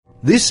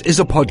This is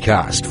a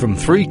podcast from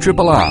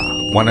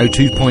 3RRR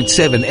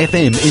 102.7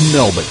 FM in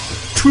Melbourne.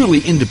 Truly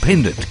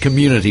independent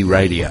community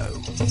radio.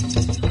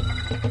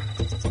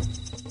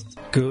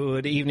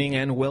 Good evening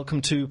and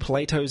welcome to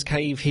Plato's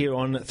Cave here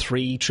on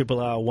 3RRR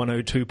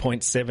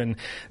 102.7.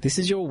 This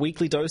is your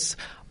weekly dose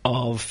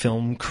of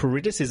film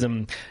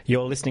criticism.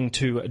 You're listening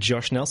to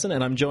Josh Nelson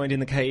and I'm joined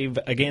in the cave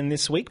again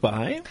this week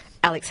by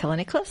Alex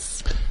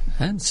Helenicholas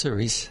and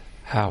Cerise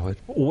Howard.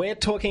 We're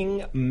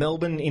talking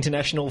Melbourne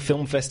International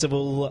Film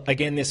Festival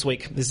again this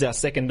week. This is our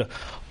second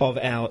of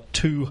our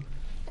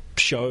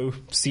two-show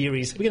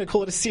series. Are we going to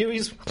call it a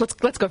series?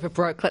 Let's go for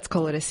broke. Let's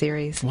call it a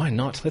series. Why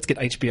not? Let's get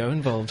HBO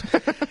involved.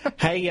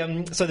 Hey,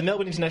 so the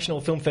Melbourne International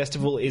Film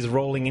Festival is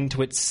rolling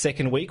into its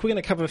second week. We're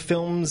going to cover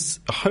films,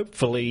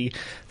 hopefully,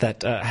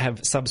 that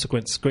have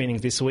subsequent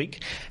screenings this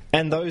week,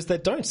 and those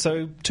that don't.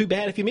 So too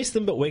bad if you missed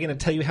them, but we're going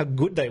to tell you how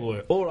good they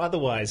were, or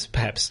otherwise,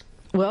 perhaps.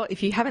 Well,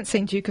 if you haven't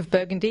seen Duke of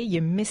Burgundy,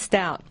 you missed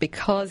out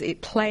because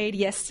it played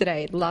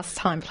yesterday, last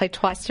time, played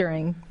twice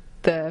during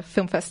the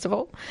film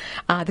festival.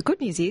 The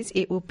good news is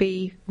it will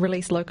be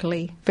released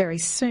locally very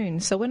soon,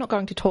 so we're not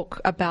going to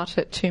talk about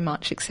it too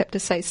much, except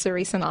to say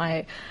Cerise and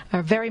I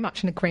are very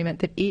much in agreement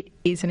that it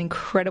is an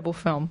incredible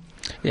film.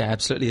 Yeah,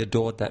 absolutely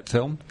adored that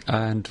film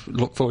and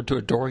look forward to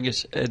adoring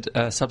it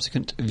at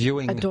subsequent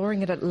viewing.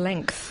 Adoring it at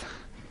length.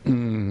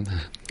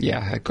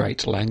 Yeah, a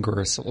great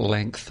languorous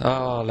length.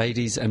 Oh,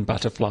 ladies and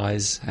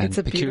butterflies and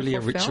peculiar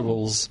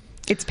rituals.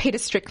 It's Peter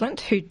Strickland,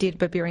 who did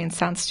Berberian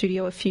Sound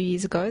Studio a few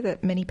years ago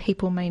that many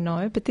people may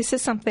know, but this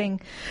is something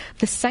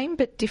the same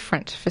but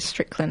different for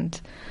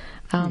Strickland,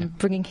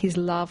 bringing his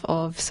love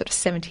of sort of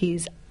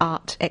 70s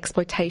art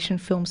exploitation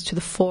films to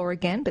the fore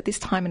again, but this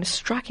time in a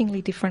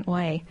strikingly different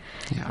way.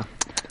 Yeah.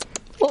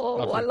 Oh,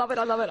 Lovely.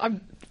 I love it.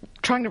 I'm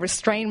trying to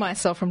restrain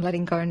myself from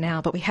letting go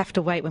now, but we have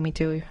to wait when we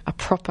do a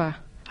proper...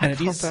 And it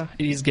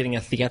is getting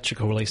a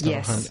theatrical release,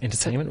 not an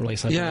entertainment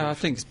release. I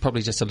think it's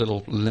probably just a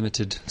little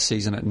limited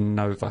season at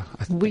Nova.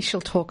 We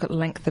shall talk at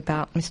length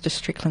about Mr.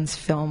 Strickland's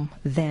film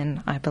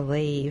then, I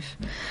believe.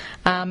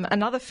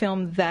 Another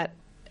film that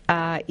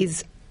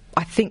is,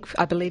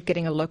 I believe,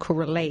 getting a local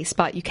release,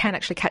 but you can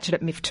actually catch it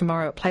at MIF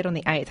tomorrow. It played on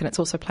the 8th, and it's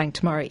also playing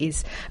tomorrow,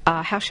 is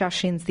Hou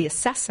Hsiao-hsin's The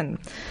Assassin.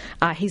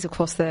 He's, of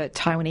course, the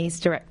Taiwanese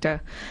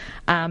director.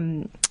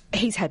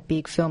 He's had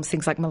big films,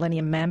 things like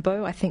Millennium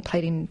Mambo, I think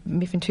played in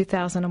MIF in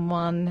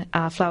 2001,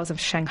 Flowers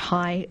of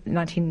Shanghai,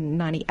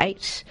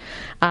 1998.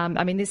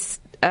 This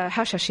Hou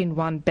Hsiao-sin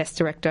won Best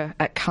Director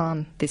at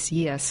Cannes this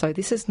year, so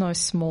this is no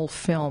small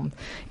film.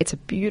 It's a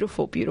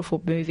beautiful,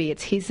 beautiful movie.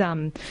 It's his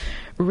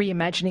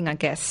reimagining, I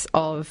guess,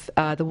 of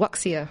the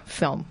Wuxia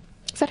film.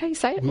 Is that how you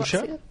say it?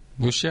 Wuxia?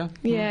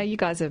 Yeah, you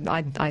guys are.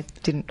 I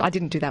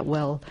didn't do that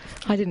well.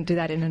 I didn't do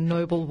that in a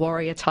noble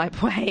warrior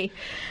type way.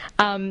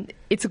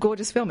 It's a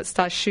gorgeous film. It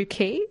stars Shu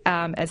Qi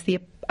as the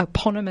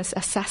eponymous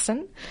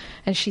assassin,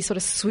 and she sort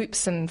of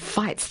swoops and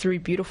fights through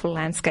beautiful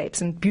landscapes,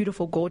 and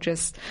beautiful,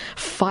 gorgeous,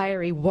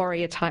 fiery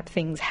warrior type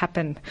things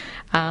happen.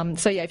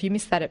 If you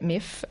missed that at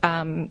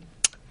MIF.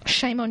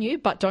 Shame on you,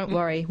 but don't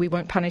worry, we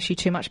won't punish you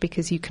too much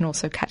because you can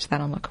also catch that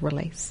on local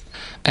release.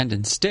 And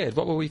instead,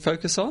 what will we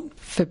focus on?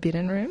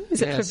 Forbidden Room.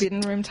 Is it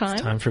Forbidden Room time?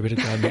 It's time for a bit of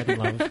Guy Madden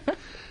love.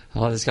 I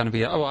think there's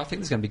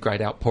going to be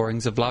great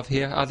outpourings of love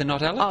here. Are there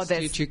not, Alex?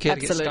 Do you care to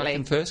get stuck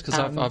in first? Because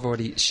I've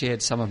already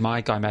shared some of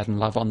my Guy Madden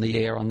love on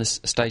the air on this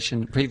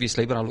station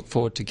previously, but I look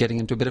forward to getting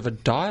into a bit of a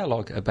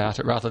dialogue about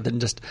it rather than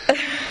just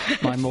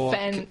my more...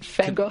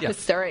 fangirl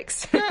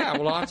hysterics. Yeah,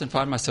 well, I often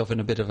find myself in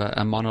a bit of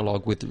a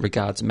monologue with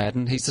regards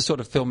Madden. He's the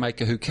sort of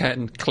filmmaker who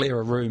can clear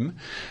a room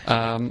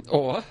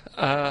or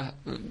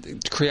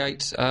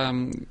create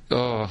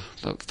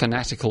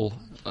fanatical...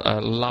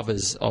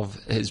 lovers of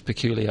his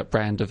peculiar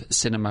brand of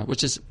cinema,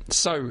 which is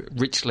so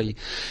richly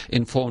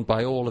informed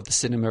by all of the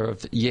cinema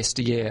of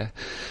yesteryear,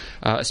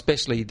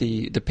 especially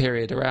the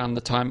period around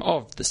the time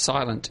of the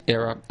silent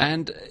era,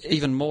 and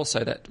even more so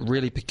that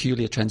really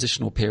peculiar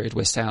transitional period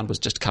where sound was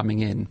just coming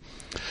in.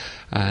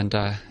 And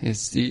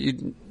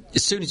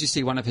as soon as you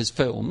see one of his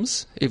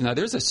films, even though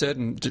there is a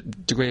certain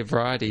degree of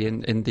variety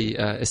in the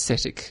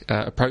aesthetic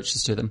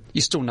approaches to them,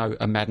 you still know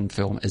a Madden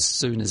film as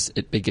soon as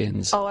it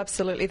begins. Oh,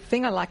 absolutely. The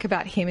thing I like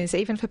about him is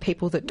even for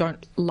people that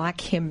don't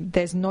like him,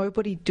 there's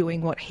nobody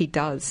doing what he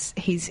does.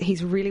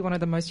 He's really one of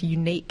the most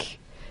unique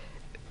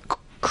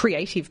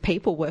creative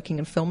people working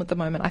in film at the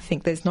moment. I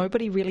think there's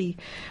nobody really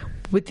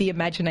with the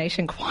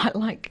imagination quite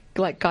like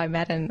Guy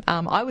Madden.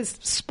 I was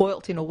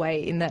spoilt in a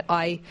way in that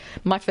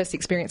my first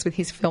experience with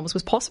his films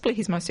was possibly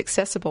his most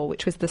accessible,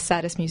 which was The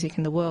Saddest Music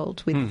in the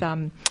World with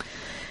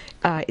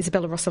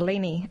Isabella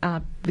Rossellini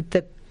with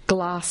the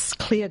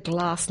clear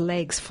glass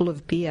legs full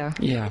of beer.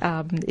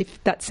 Yeah.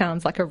 If that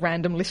sounds like a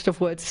random list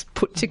of words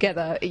put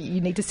together, you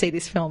need to see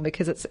this film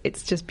because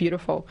it's just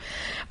beautiful.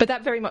 But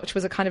that very much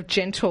was a kind of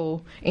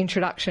gentle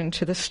introduction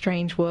to the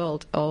strange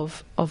world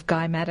of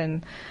Guy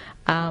Madden.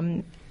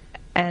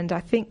 And I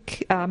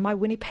think My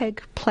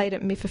Winnipeg played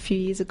at MIF a few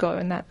years ago,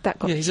 and that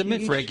got he's a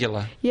MIF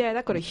regular. Yeah,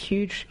 that got a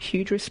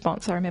huge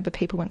response. I remember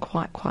people went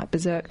quite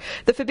berserk.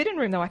 The Forbidden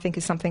Room, though, I think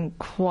is something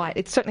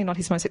it's certainly not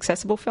his most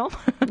accessible film.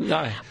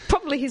 No.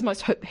 Probably his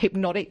most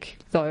hypnotic,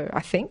 though,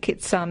 I think.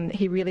 It's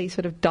he really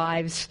sort of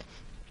dives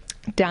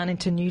down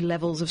into new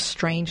levels of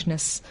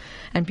strangeness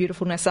and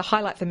beautifulness. The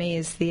highlight for me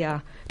is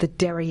the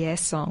Derriere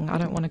song. I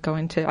don't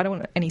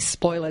want any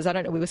spoilers. I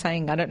don't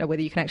know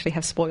whether you can actually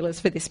have spoilers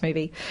for this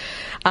movie.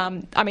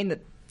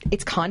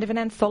 It's kind of an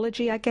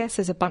anthology, I guess.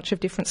 There's a bunch of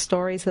different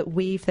stories that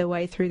weave their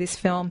way through this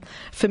film.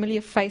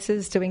 Familiar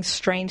faces doing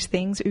strange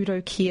things.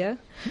 Udo Kier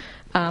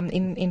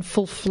in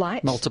full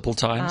flight. Multiple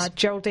times.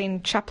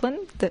 Geraldine Chaplin,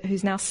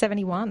 who's now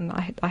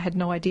 71. I had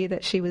no idea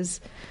that she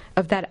was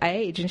of that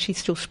age, and she's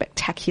still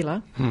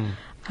spectacular.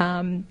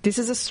 This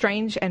is a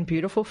strange and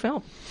beautiful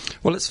film.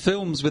 Well, it's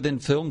films within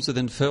films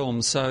within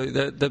films.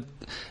 So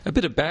a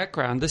bit of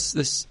background.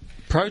 This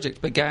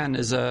project began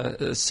as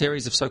a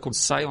series of so-called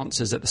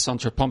seances at the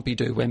Centre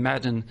Pompidou, where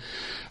Madden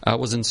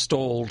was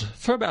installed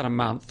for about a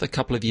month, a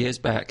couple of years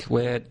back,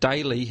 where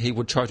daily he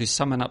would try to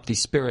summon up the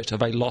spirit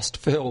of a lost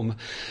film,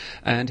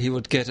 and he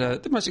would get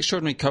the most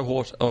extraordinary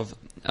cohort of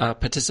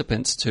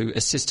participants to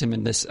assist him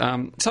in this.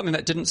 Something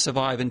that didn't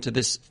survive into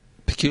this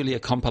peculiar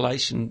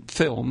compilation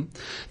film,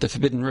 The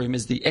Forbidden Room,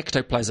 is the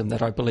ectoplasm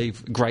that I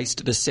believe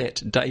graced the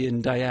set day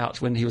in, day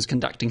out when he was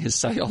conducting his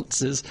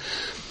seances.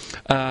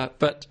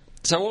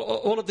 So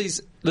all of these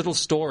little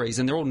stories,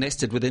 and they're all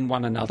nested within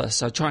one another,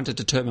 so trying to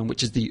determine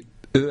which is the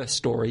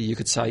story, you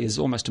could say, is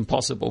almost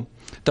impossible.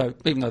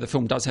 Even though the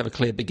film does have a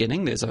clear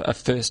beginning, there's a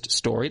first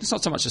story. It's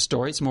not so much a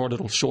story, it's more a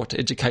little short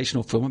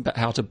educational film about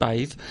how to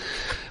bathe.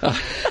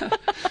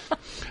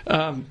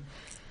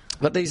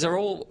 But these are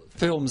all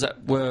films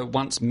that were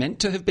once meant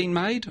to have been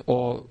made,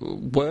 or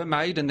were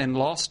made and then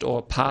lost,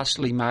 or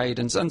partially made,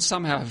 and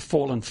somehow have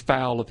fallen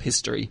foul of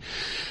history.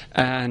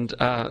 And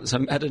so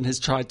Madden has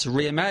tried to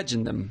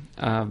reimagine them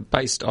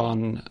based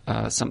on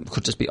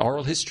could just be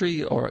oral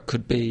history, or it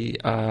could be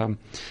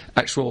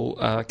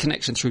actual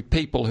connection through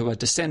people who are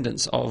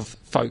descendants of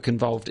folk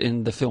involved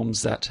in the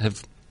films that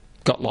have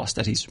got lost,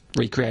 that he's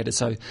recreated.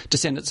 So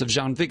descendants of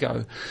Jean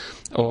Vigo,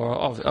 or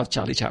of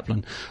Charlie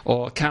Chaplin,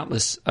 or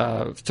countless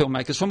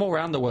filmmakers from all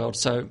around the world.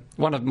 So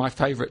one of my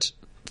favourite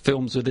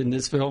films within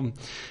this film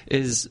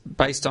is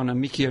based on a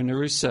Mikio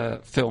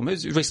Narusa film. It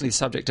was recently the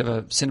subject of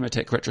a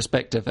Cinematheque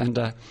retrospective, and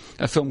a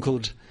film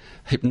called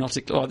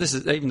Hypnotic.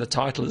 Even the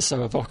title is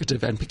so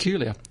evocative and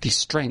peculiar. The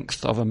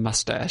Strength of a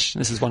Mustache.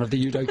 This is one of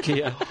the Udo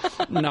Kier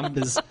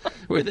numbers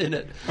within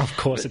it. Of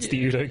course, it's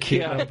the Udo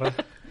Kier number.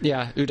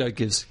 Yeah, Udo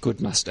gives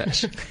good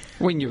mustache.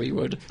 We knew he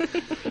would.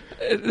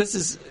 I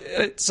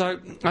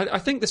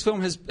think this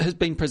film has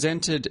been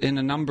presented in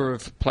a number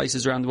of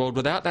places around the world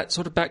without that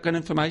sort of background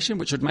information,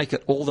 which would make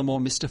it all the more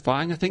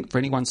mystifying, I think, for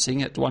anyone seeing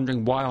it,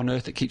 wondering why on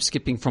earth it keeps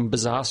skipping from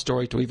bizarre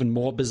story to even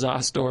more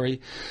bizarre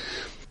story.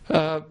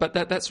 But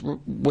that's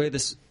where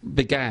this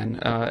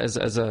began as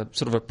a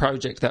sort of a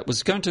project that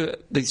was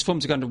these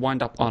films are going to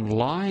wind up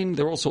online.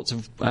 There are all sorts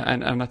of,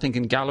 and I think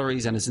in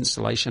galleries and as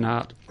installation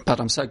art. But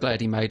I'm so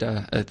glad he made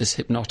this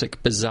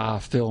hypnotic,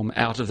 bizarre film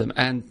out of them.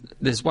 And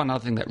there's one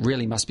other thing that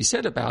really must be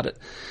said about it.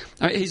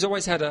 He's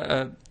always had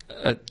a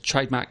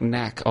trademark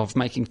knack of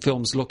making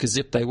films look as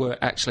if they were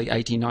actually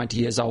 80, 90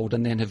 years old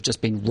and then have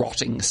just been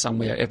rotting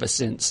somewhere ever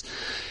since.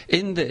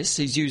 In this,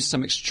 he's used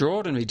some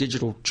extraordinary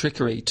digital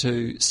trickery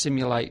to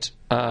simulate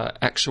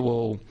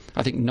actual,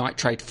 I think,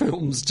 nitrate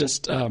films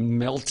just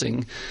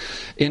melting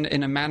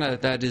in a manner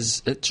that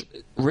is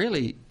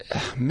really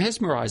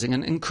mesmerising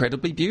and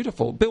incredibly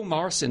beautiful. Bill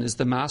Morrison is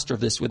the master of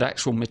this with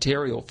actual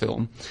material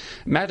film.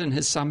 Madden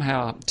has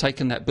somehow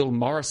taken that Bill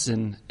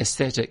Morrison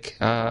aesthetic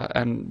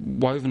and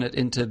woven it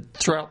into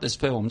throughout this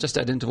film. Just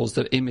at intervals,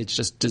 the image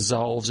just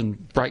dissolves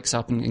and breaks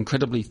up in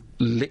incredibly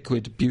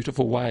liquid,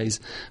 beautiful ways.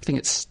 I think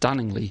it's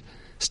stunningly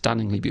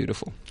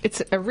beautiful.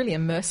 It's a really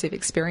immersive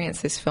experience,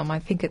 this film. I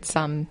think it's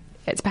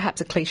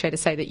perhaps a cliche to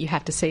say that you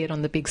have to see it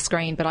on the big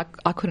screen, but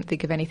I couldn't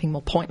think of anything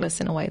more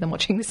pointless in a way than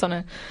watching this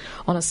on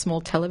a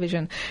small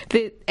television.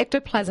 The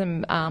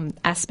ectoplasm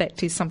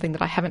aspect is something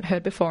that I haven't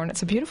heard before, and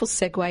it's a beautiful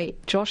segue,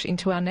 Josh,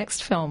 into our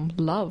next film,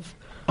 Love.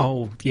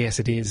 Oh, yes,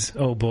 it is.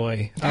 Oh,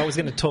 boy. I was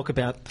going to talk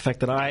about the fact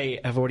that I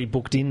have already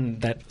booked in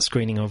that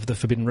screening of The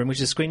Forbidden Room,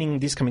 which is screening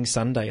this coming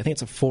Sunday. I think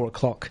it's at 4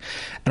 o'clock.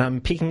 And I'm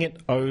picking it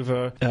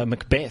over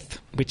Macbeth,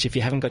 which, if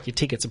you haven't got your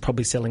tickets, are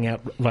probably selling out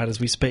right as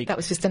we speak. That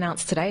was just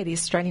announced today, the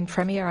Australian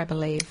premiere, I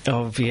believe.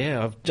 Of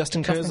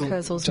Justin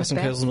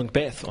Kurzel's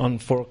Macbeth on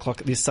 4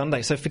 o'clock this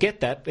Sunday. So forget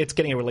that. It's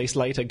getting a release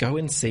later. Go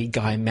and see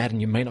Guy Madden.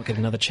 You may not get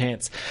another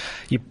chance.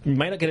 You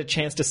may not get a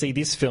chance to see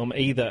this film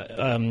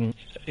either,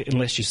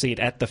 unless you see it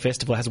at the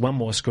festival. Festival has one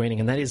more screening,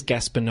 and that is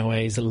Gaspar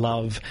Noé's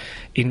Love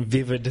in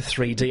vivid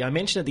 3D. I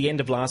mentioned at the end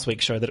of last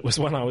week's show that it was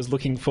one I was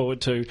looking forward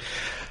to.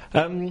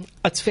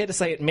 It's fair to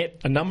say it met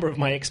a number of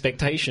my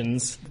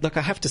expectations. Look,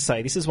 I have to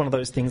say, this is one of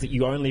those things that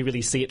you only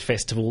really see at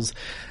festivals,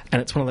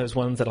 and it's one of those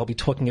ones that I'll be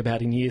talking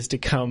about in years to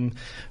come,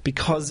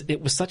 because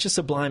it was such a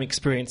sublime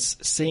experience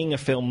seeing a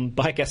film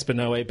by Gaspar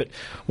Noé, but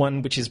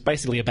one which is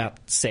basically about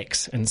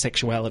sex and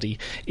sexuality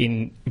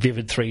in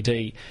vivid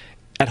 3D.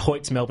 At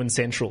Hoyt's Melbourne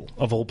Central,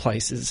 of all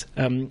places.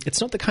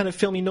 It's not the kind of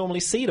film you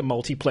normally see at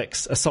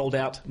a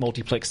sold-out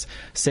multiplex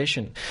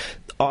session.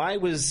 I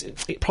was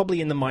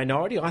probably in the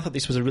minority. I thought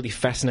this was a really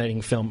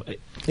fascinating film.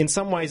 In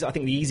some ways, I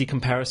think the easy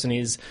comparison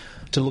is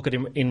to look at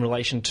him in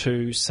relation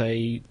to,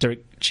 say,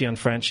 Derek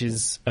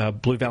Cianfranci's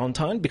Blue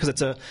Valentine, because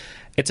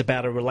it's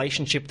about a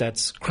relationship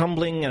that's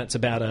crumbling, and it's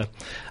about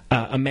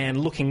a man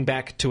looking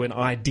back to an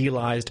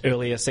idealised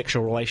earlier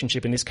sexual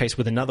relationship, in this case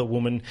with another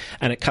woman,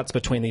 and it cuts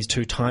between these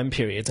two time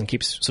periods and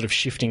keeps sort of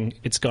shifting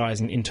its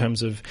guise in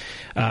terms of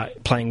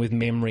playing with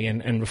memory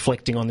and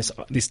reflecting on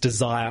this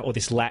desire or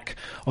this lack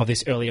of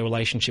this earlier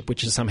relationship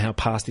which has somehow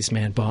passed this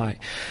man by.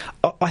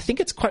 I think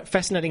it's quite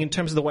fascinating in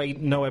terms of the way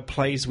Noé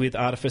plays with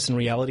artifice and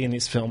reality in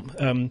this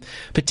film,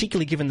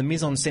 particularly given the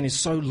mise-en-scène is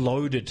so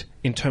loaded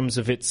in terms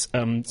of its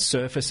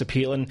surface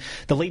appeal, and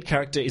the lead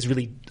character is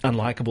really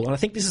unlikable. And I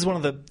think this is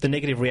one of the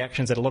negative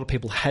reactions that a lot of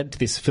people had to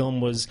this film,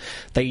 was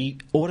they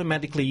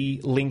automatically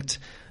linked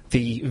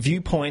the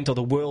viewpoint or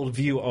the world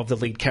view of the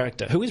lead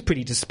character, who is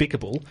pretty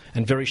despicable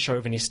and very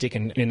chauvinistic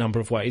in a number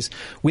of ways,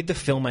 with the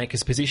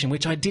filmmaker's position,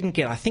 which I didn't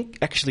get. I think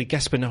actually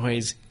Gaspar Noé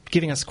is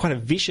giving us quite a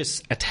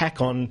vicious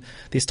attack on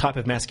this type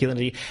of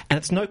masculinity, and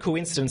it's no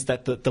coincidence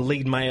that the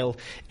lead male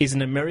is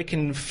an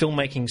American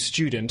filmmaking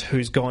student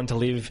who's gone to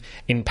live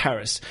in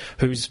Paris,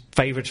 whose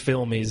favourite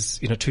film is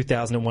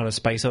 2001: A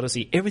Space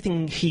Odyssey.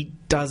 Everything he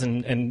does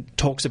and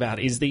talks about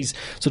is these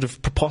sort of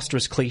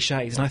preposterous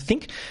cliches, and I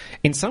think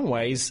in some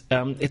ways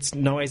it's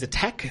Noé's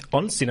attack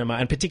on cinema,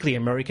 and particularly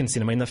American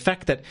cinema, in the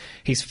fact that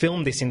he's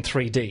filmed this in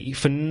 3D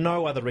for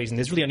no other reason.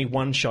 There's really only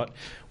one shot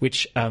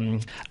which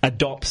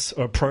adopts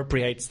or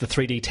appropriates the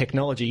 3D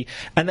technology,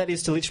 and that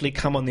is to literally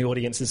come on the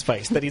audience's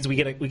face. That is, we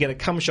get a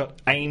cum shot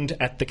aimed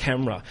at the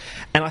camera,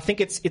 and I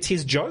think it's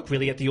his joke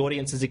really at the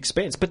audience's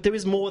expense. But there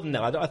is more than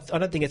that. I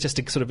don't think it's just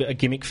a sort of a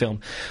gimmick film.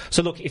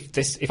 So look,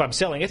 if I'm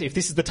selling it, if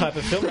this is the type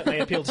of film that may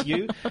appeal to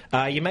you,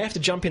 you may have to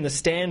jump in the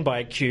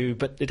standby queue,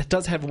 but it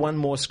does have one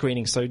more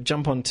screening. So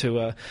jump onto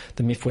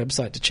the MIF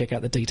website to check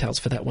out the details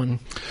for that one.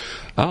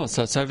 Oh,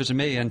 so it's over to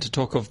me and to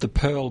talk of the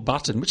pearl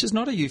button, which is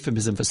not a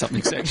euphemism for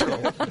something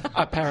sexual,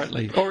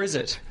 apparently, or is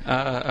it?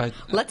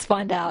 Let's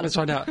find out. Let's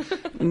find out.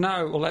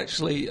 No, well,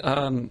 actually,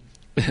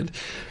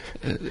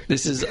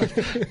 this is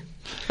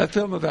a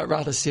film about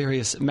rather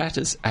serious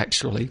matters,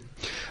 actually.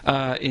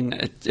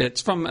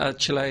 It's from a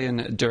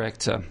Chilean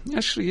director.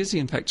 Actually, is he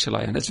in fact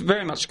Chilean? It's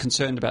very much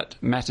concerned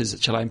about matters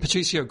at Chilean.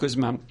 Patricio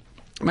Guzman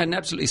made an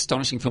absolutely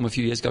astonishing film a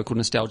few years ago called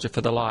Nostalgia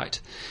for the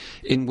Light,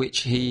 in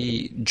which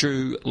he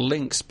drew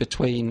links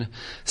between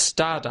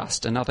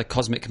stardust and other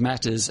cosmic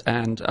matters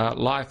and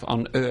life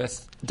on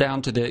Earth,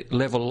 down to the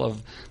level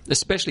of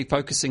especially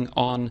focusing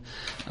on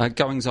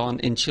goings-on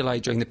in Chile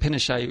during the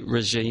Pinochet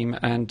regime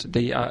and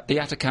the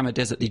Atacama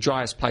Desert, the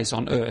driest place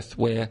on Earth,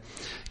 where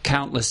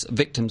countless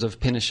victims of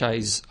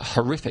Pinochet's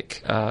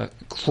horrific,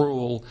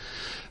 cruel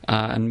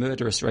and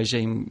murderous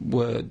regime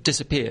were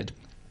disappeared.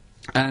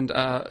 And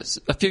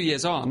a few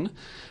years on,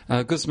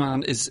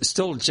 Guzman is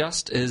still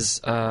just as,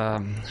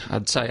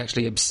 I'd say,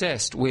 actually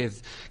obsessed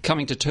with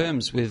coming to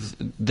terms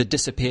with the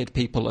disappeared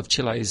people of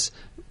Chile's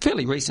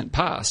fairly recent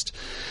past.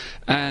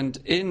 And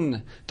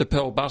in The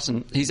Pearl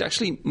Button, he's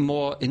actually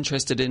more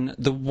interested in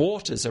the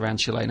waters around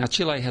Chile. Now,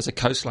 Chile has a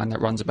coastline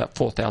that runs about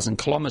 4,000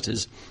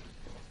 kilometres.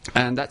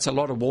 And that's a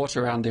lot of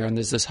water around there, and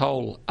there's this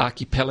whole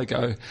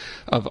archipelago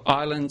of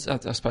islands. I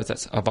suppose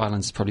that's of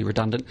islands is probably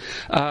redundant.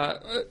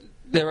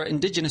 There are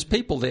indigenous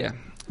people there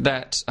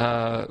that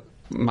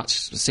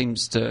much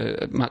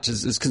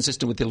is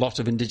consistent with the lot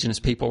of indigenous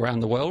people around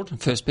the world.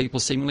 First people,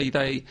 seemingly,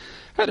 they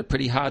had a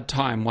pretty hard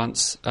time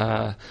once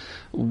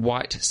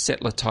white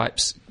settler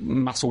types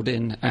muscled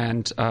in,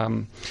 and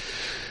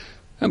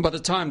by the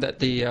time that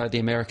the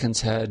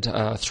Americans had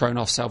thrown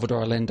off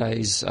Salvador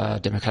Allende's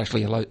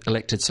democratically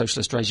elected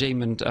socialist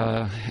regime and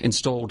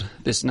installed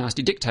this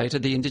nasty dictator,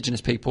 the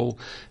indigenous people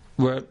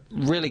were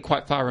really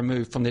quite far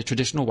removed from their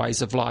traditional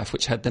ways of life,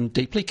 which had them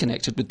deeply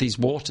connected with these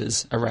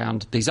waters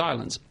around these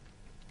islands.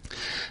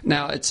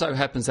 Now, it so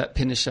happens that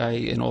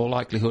Pinochet, in all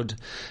likelihood,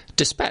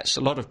 dispatched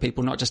a lot of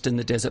people, not just in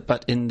the desert,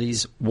 but in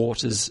these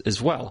waters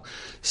as well.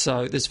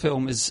 So this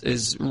film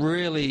is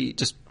really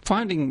just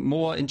finding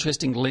more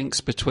interesting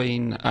links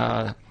between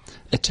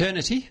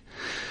eternity.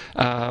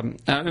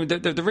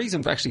 The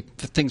reason for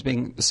things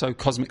being so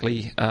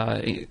cosmically,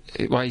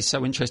 why he's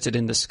so interested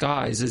in the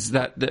skies, is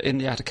that in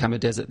the Atacama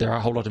Desert there are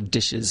a whole lot of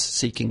dishes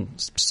seeking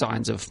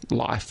signs of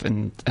life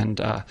and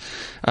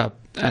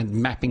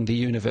mapping the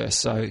universe.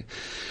 So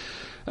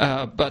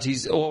But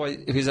he's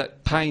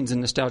at pains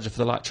and nostalgia for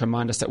the light to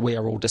remind us that we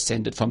are all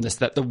descended from this,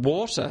 that the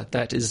water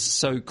that is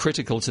so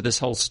critical to this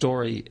whole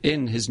story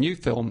in his new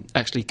film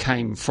actually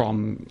came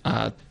from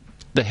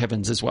the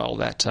heavens as well,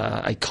 that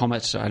a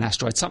comet, an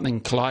asteroid, something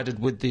collided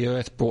with the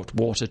Earth, brought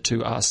water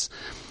to us,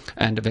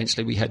 and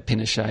eventually we had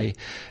Pinochet,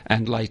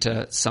 and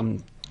later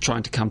some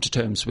trying to come to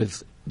terms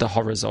with the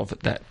horrors of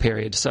that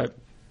period. So,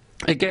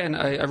 again,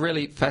 a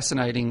really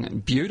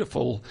fascinating,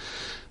 beautiful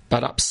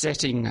but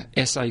upsetting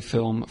essay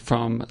film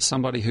from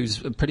somebody who's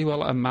pretty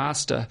well a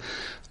master,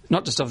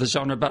 not just of the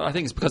genre, but I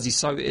think it's because he's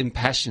so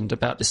impassioned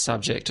about this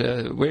subject.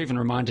 We're even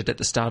reminded at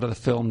the start of the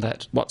film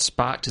that what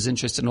sparked his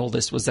interest in all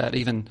this was that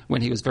even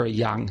when he was very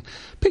young,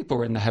 people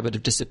were in the habit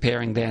of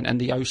disappearing then, and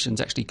the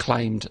oceans actually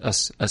claimed a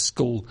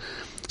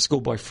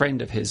schoolboy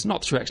friend of his,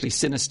 not through actually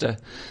sinister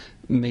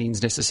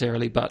means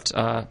necessarily, but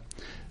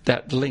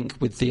that link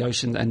with the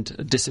ocean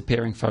and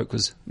disappearing folk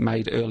was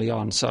made early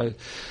on. So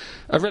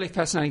a really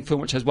fascinating film,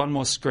 which has one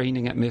more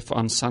screening at MIF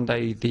on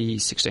Sunday the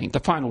 16th,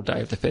 the final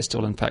day of the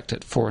festival, in fact,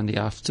 at 4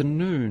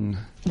 p.m.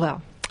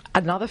 Well,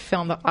 another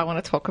film that I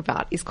want to talk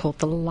about is called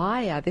The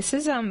Liar. This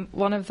is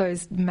one of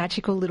those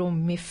magical little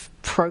MIF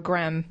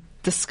program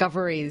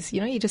discoveries.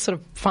 You know, you just sort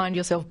of find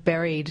yourself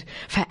buried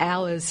for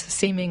hours,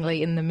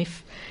 seemingly, in the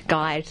MIF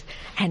guide.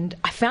 And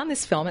I found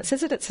this film. It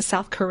says that it's a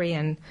South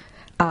Korean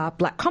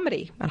black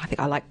comedy, and I think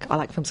I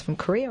like films from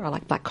Korea. I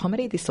like black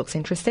comedy. This looks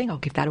interesting. I'll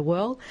give that a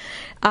whirl.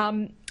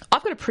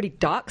 I've got a pretty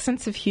dark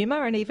sense of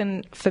humour, and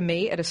even for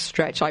me, at a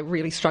stretch, I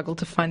really struggled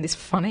to find this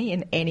funny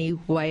in any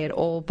way at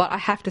all. But I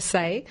have to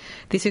say,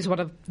 this is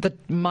one of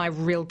my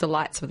real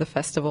delights of the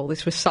festival.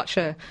 This was such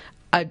a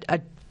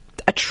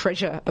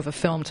treasure of a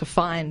film to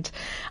find.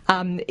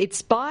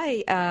 It's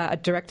by a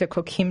director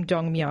called Kim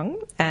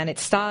Dong-myung, and it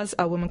stars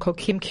a woman called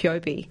Kim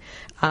Kyo-bi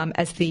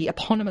as the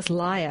eponymous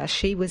liar.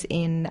 She was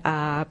in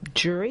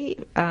Jury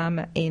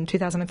in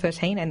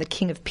 2013 and The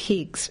King of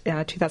Pigs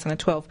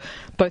 2012,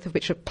 both of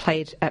which were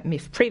played at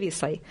MIF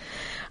previously.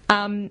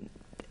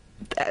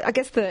 I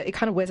guess it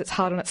kind of wears its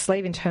heart on its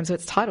sleeve in terms of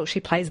its title. She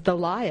plays the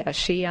liar.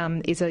 She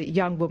is a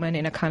young woman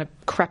in a kind of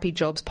crappy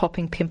jobs,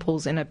 popping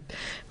pimples in a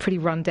pretty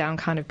run-down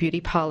kind of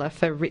beauty parlour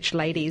for rich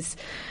ladies.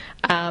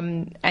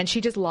 And she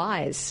just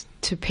lies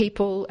to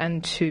people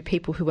and to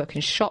people who work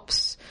in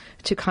shops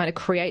to kind of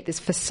create this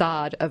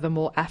facade of a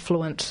more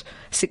affluent,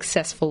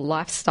 successful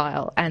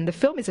lifestyle. And the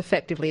film is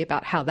effectively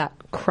about how that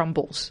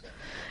crumbles.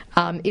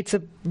 It's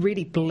a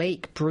really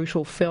bleak,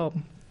 brutal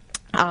film.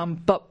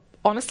 But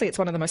honestly, it's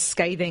one of the most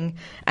scathing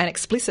and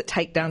explicit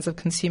takedowns of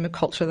consumer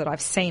culture that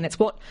I've seen. It's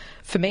what,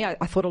 for me, I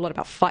thought a lot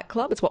about Fight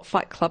Club. It's what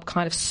Fight Club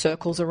kind of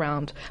circles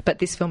around, but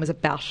this film is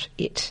about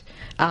it.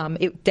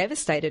 It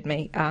devastated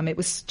me. It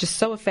was just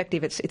so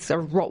effective. It's a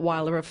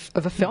Rottweiler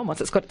of a film.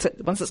 Once it's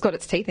got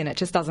its teeth in, it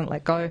just doesn't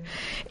let go.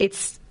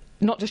 It's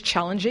not just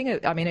challenging.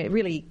 I mean, it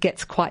really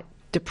gets quite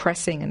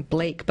depressing and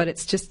bleak, but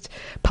it's just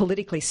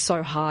politically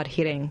so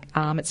hard-hitting.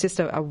 It's just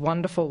a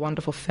wonderful,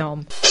 wonderful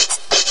film.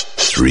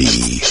 3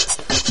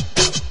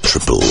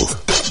 Triple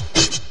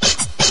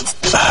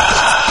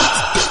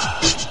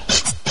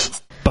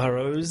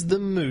Burrows the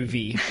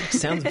movie.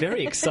 Sounds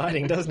very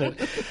exciting, doesn't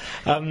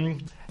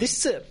it?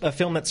 This is a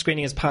film that's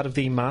screening as part of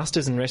the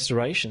Masters in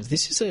Restorations.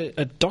 This is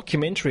a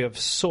documentary of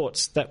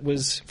sorts that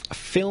was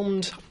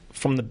filmed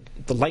from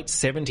the late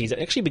 70s. It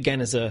actually began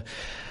as a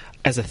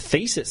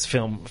thesis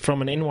film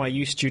from an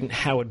NYU student,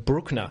 Howard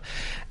Bruckner.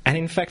 And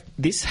in fact,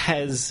 this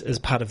has, as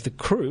part of the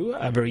crew,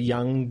 a very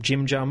young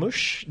Jim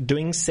Jarmusch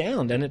doing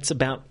sound. And it's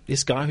about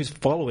this guy who's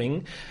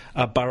following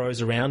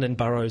Burroughs around and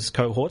Burroughs'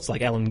 cohorts,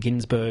 like Allen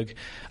Ginsberg,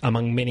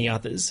 among many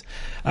others.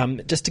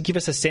 Just to give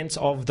us a sense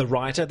of the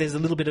writer, there's a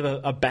little bit of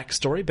a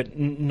backstory, but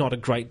not a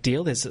great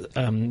deal. There's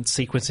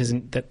sequences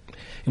in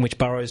which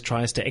Burroughs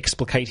tries to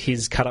explicate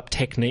his cut-up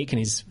technique and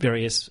his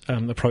various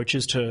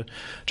approaches to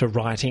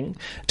writing,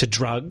 to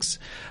drugs.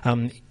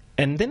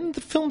 And then the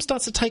film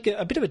starts to take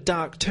a bit of a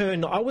dark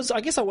turn.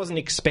 I guess I wasn't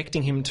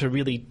expecting him to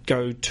really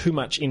go too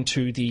much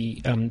into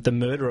the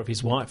murder of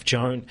his wife,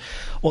 Joan,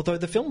 although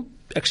the film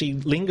actually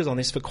lingers on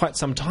this for quite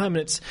some time,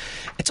 and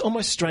it's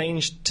almost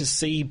strange to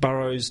see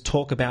Burroughs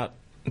talk about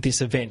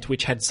this event,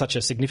 which had such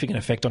a significant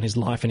effect on his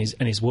life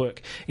and his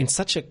work, in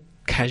such a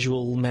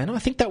casual manner. I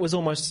think that was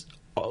almost...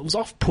 It was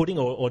off-putting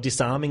or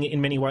disarming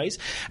in many ways,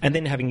 and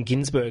then having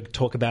Ginsberg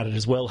talk about it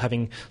as well,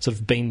 having sort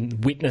of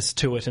been witness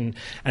to it and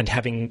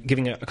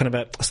giving a kind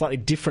of a slightly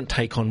different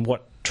take on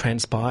what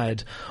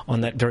transpired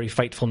on that very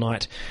fateful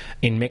night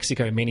in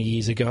Mexico many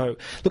years ago.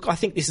 Look, I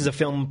think this is a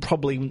film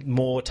probably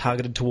more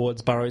targeted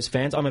towards Burroughs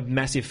fans. I'm a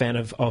massive fan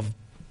of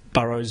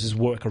Burroughs'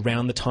 work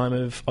around the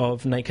time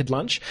of Naked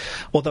Lunch.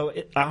 Although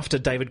after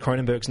David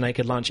Cronenberg's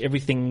Naked Lunch,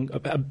 everything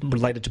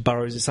related to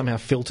Burroughs is somehow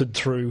filtered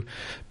through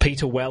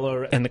Peter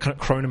Weller and the kind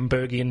of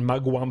Cronenbergian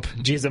mugwump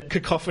jism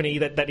cacophony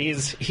that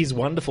is his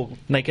wonderful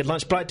Naked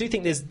Lunch. But I do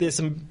think there's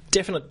some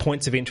definite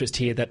points of interest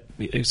here that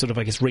sort of,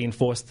 I guess,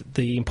 reinforce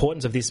the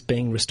importance of this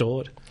being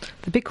restored.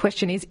 The big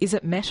question is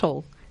it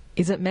metal?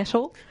 Is it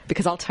metal?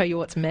 Because I'll tell you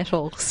what's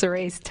metal.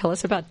 Cerise, tell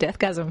us about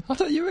Deathgasm. I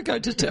thought you were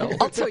going to tell.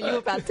 I'll tell you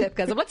about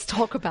Deathgasm. Let's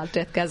talk about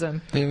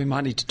Deathgasm. Yeah, we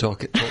might need to talk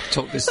this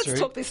through. Let's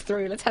talk this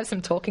through. Let's have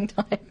some talking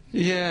time.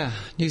 Yeah,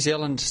 New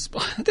Zealand.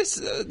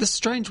 This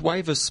strange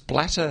wave of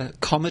splatter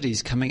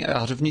comedies coming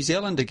out of New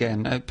Zealand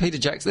again. Peter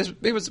Jackson.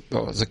 It was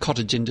a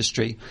cottage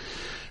industry.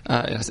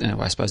 I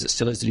suppose it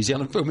still is the New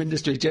Zealand film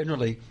industry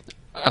generally.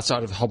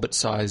 Outside of Lord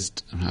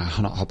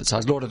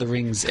of the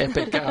Rings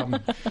epic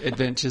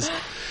adventures.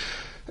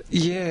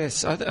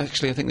 Yes, I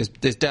think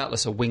there's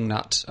doubtless a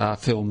Wingnut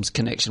Films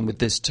connection with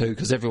this too,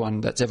 because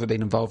everyone that's ever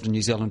been involved in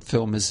New Zealand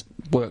film has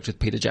worked with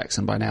Peter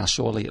Jackson by now,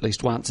 surely at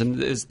least once. And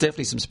there's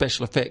definitely some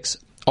special effects,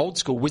 old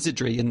school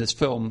wizardry in this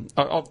film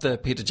of the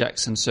Peter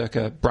Jackson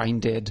circa Brain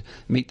Dead,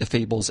 Meet the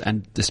Feebles,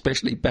 and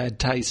especially Bad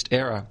Taste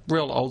era.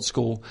 Real old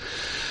school,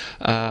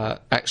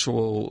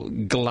 actual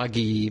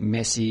gluggy,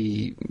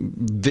 messy,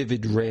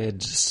 vivid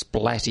red,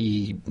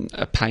 splatty,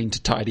 a pain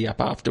to tidy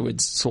up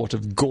afterwards sort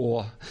of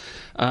gore.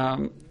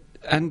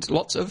 And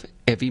lots of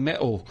heavy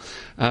metal.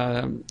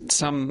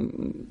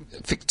 Some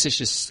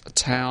fictitious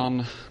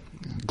town,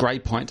 Grey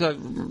Point,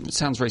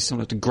 sounds very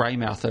similar to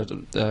Greymouth,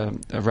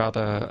 a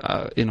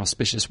rather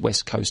inauspicious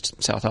West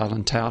Coast South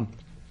Island town,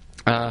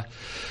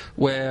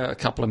 where a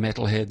couple of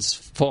metalheads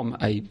form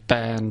a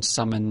band,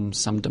 summon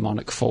some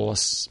demonic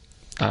force.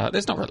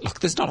 There's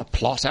not a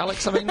plot,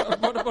 Alex. I mean,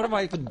 what am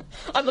I even...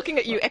 I'm looking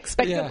at you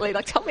expectantly, Yeah.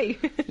 like, tell me.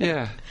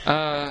 Yeah.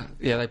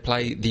 They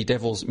play the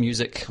devil's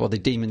music, or the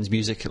demon's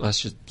music,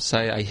 let's just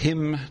say, a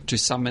hymn to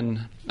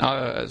summon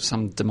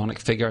some demonic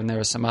figure, and there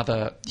are some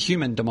other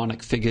human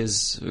demonic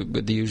figures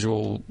with the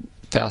usual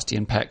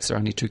Faustian pacts they're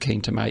only too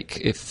keen to make,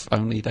 if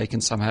only they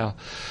can somehow...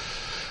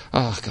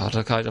 Oh, God,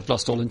 okay, I've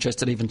lost all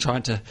interest in even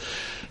trying to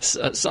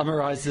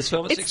summarise this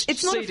film. It's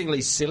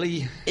exceedingly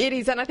silly. It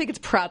is, and I think it's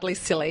proudly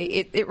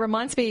silly. It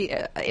reminds me,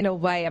 in a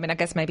way, I mean, I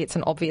guess maybe it's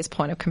an obvious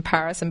point of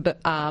comparison,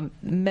 but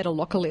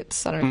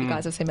Metalocalypse. I don't know if you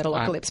guys have seen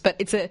Metalocalypse, but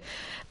it's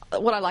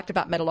what I liked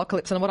about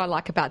Metalocalypse and what I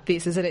like about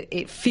this is that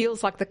it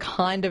feels like the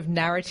kind of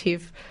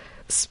narrative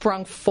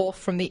sprung forth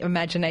from the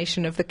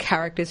imagination of the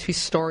characters whose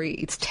story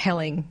it's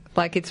telling.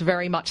 Like, it's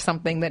very much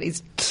something that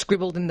is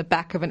scribbled in the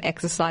back of an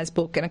exercise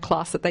book in a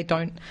class that they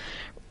don't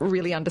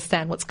really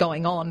understand what's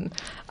going on.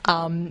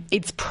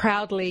 It's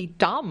proudly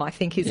dumb, I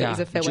think, is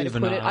a fair way to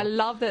put it. I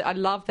love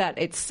that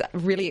it's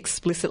really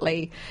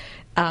explicitly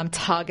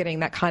targeting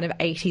that kind of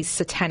 80s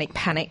satanic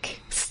panic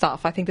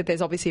stuff. I think that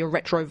there's obviously a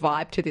retro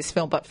vibe to this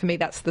film, but for me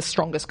that's the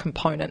strongest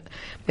component,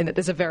 in that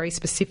there's a very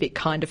specific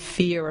kind of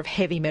fear of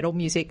heavy metal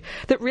music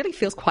that really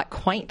feels quite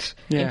quaint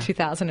in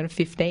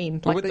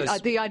 2015.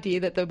 Like the idea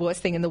that the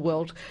worst thing in the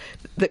world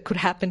that could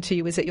happen to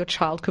you is that your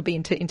child could be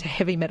into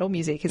heavy metal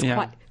music is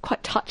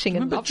quite touching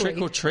and lovely.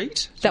 Trick or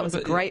Treat? That was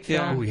a great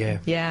film. Oh, yeah.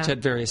 Yeah. It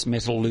had various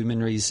metal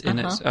luminaries in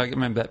it. I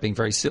remember that being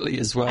very silly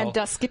as well.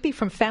 And Skippy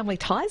from Family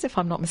Ties, if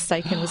I'm not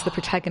mistaken, was the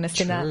protagonist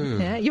in that.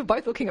 Yeah, you're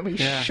both looking at me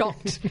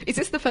shocked. Is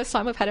this the first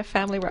time we've had a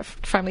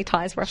Family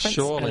Ties reference?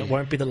 Surely. And it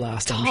won't be the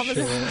last, I'm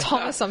sure.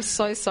 Thomas, I'm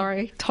so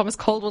sorry. Thomas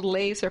Caldwell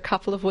leaves for a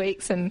couple of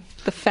weeks and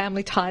the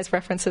Family Ties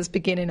references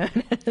begin in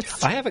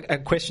earnest. I have a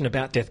question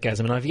about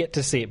Deathgasm, and I've yet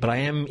to see it, but I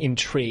am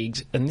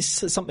intrigued. And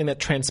this is something that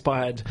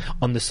transpired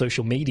on the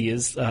social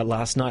medias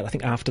last night, I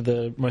think after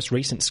the most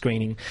recent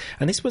screening.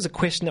 And this was a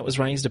question that was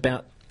raised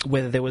about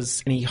whether there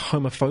was any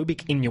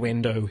homophobic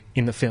innuendo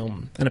in the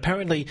film. And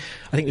apparently,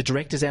 I think the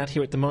director's out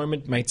here at the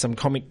moment made some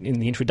comment in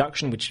the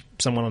introduction, which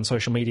someone on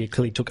social media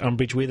clearly took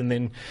umbrage with, and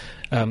then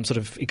sort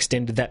of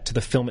extended that to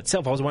the film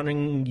itself. I was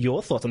wondering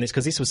your thoughts on this,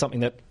 because this was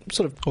something that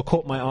sort of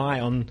caught my eye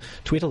on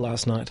Twitter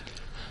last night.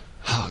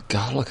 Oh,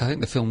 God, look, I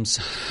think the film's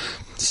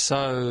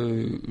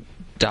so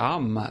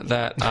dumb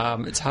that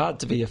it's hard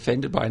to be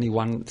offended by any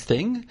one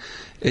thing.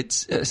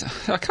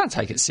 I can't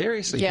take it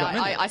seriously. Yeah,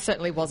 I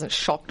certainly wasn't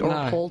shocked or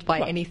appalled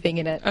by anything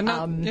in it.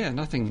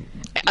 Nothing.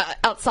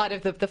 Outside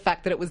of the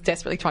fact that it was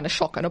desperately trying to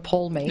shock and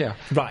appall me. Yeah,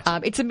 right.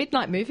 It's a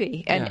midnight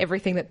movie, and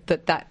everything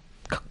that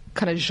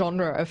kind of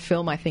genre of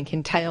film, I think,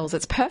 entails.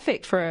 It's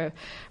perfect for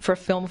a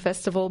film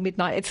festival,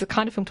 midnight. It's the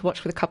kind of film to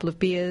watch with a couple of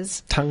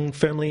beers. Tongue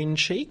firmly in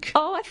cheek?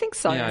 Oh, I think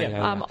so.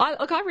 Yeah.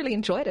 I really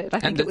enjoyed it. I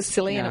think it was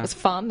silly and it was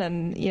fun,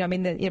 and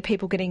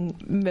people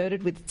getting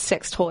murdered with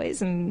sex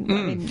toys, and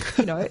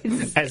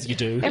it's as you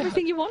do,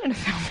 everything you want in a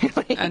film,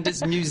 really. And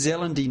its New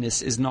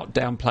Zealandiness is not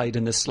downplayed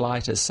in the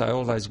slightest. So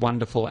all those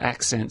wonderful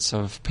accents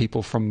of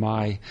people from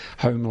my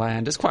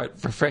homeland, it's quite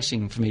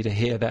refreshing for me to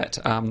hear that,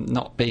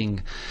 not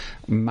being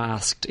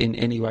masked in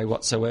any way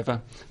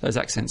whatsoever. Those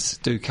accents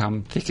do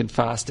come thick and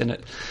fast in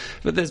it.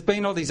 But there's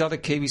been all these other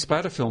Kiwi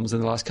splatter films in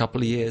the last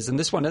couple of years, and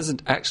this one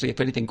isn't actually, if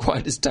anything,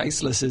 quite as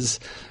tasteless as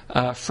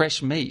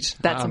Fresh Meat.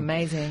 That's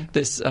amazing.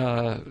 This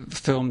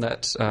film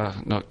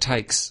that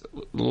takes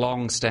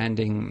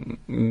long-standing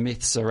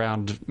myths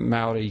around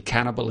Maori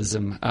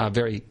cannibalism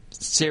very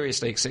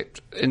seriously,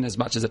 except in as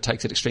much as it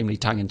takes it extremely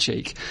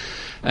tongue-in-cheek.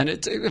 And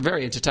it's a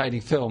very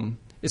entertaining film.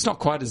 It's not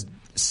quite as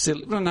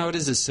silly. Well, no, it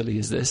is as silly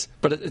as this,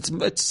 but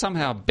it's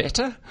somehow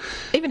better.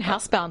 Even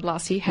Housebound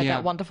last year had Yeah.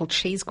 that wonderful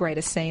cheese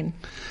grater scene.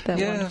 The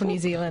Yeah. one from New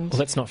Zealand. Well,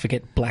 let's not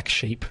forget Black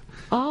Sheep.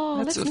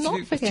 Oh, That's let's not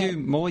a forget. few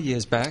more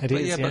years back. It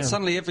but is, yeah, yeah. but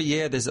suddenly every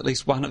year there's at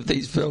least one of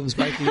these films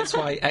making its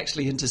way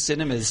actually into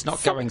cinemas,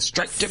 not going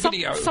straight to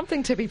video.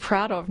 Something to be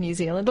proud of, New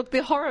Zealand. Look,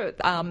 the horror,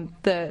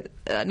 the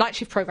Night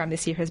Shift program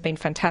this year has been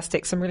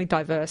fantastic. Some really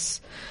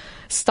diverse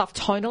stuff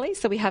tonally.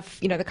 So we have,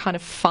 the kind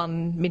of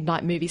fun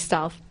midnight movie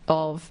style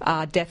of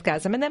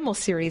Deathgasm, and then more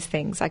serious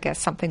things, I guess,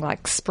 something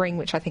like Spring,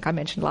 which I think I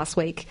mentioned last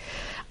week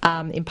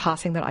in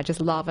passing, that I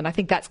just love. And I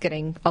think that's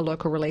getting a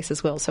local release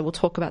as well. So we'll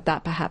talk about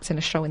that perhaps in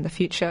a show in the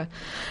future.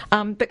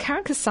 But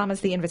Karen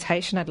Kusama's The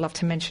Invitation, I'd love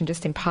to mention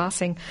just in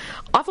passing.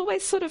 I've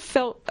always sort of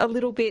felt a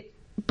little bit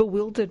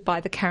bewildered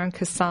by the Karen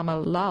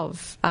Kusama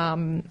love.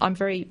 I'm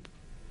very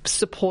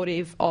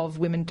supportive of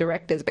women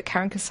directors, but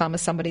Karen Kusama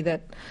is somebody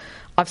that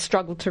I've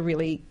struggled to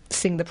really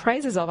sing the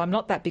praises of. I'm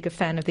not that big a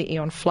fan of the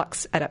Aeon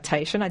Flux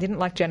adaptation. I didn't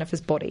like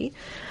Jennifer's Body.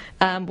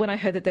 When I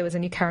heard that there was a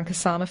new Karen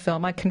Kusama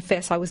film, I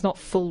confess I was not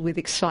full with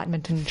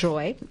excitement and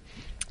joy.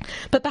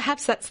 But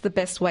perhaps that's the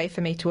best way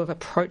for me to have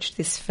approached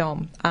this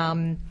film.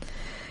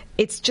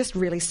 It's just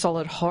really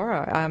solid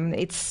horror.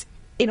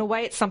 In a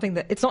way, it's something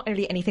that it's not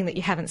really anything that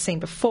you haven't seen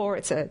before.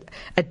 It's a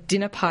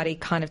dinner party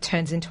kind of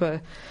turns into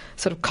a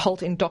sort of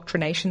cult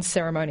indoctrination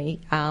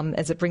ceremony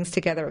as it brings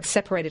together a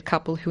separated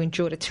couple who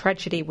endured a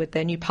tragedy with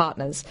their new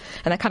partners,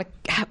 and they kind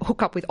of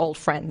hook up with old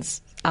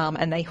friends,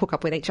 and they hook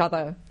up with each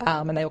other,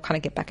 and they all kind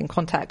of get back in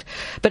contact.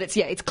 But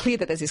it's clear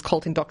that there's this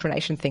cult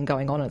indoctrination thing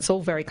going on, and it's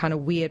all very kind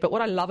of weird. But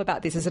what I love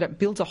about this is that it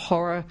builds a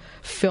horror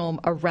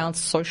film around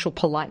social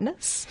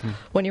politeness.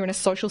 When you're in a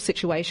social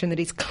situation that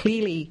is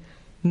clearly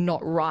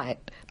not right,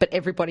 but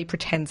everybody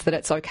pretends that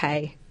it's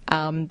okay.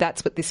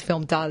 That's what this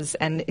film does,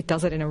 and it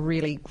does it in a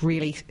really,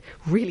 really,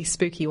 really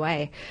spooky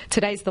way.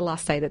 Today's the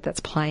last day that's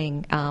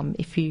playing.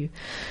 If you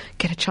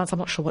get a chance, I'm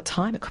not sure what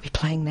time it could be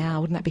playing now.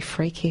 Wouldn't that be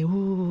freaky?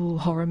 Ooh,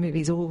 horror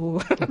movies. Ooh.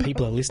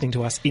 People are listening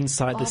to us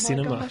inside the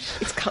cinema.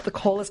 Gosh. The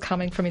call is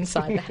coming from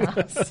inside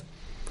the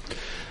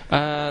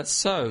house.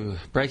 So,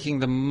 Breaking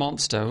the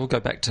Monster. We'll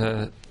go back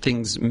to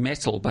things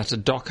metal, but a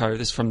doco.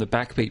 This is from the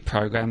Backbeat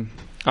program.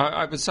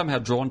 I was somehow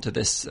drawn to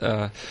this.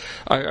 I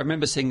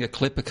remember seeing a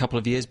clip a couple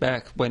of years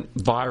back, went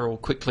viral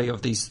quickly,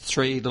 of these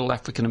three little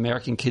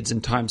African-American kids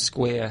in Times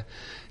Square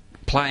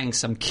playing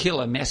some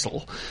killer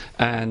metal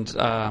and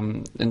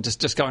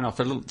just going off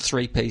a little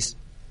three-piece.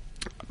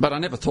 But I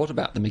never thought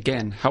about them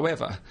again.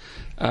 However,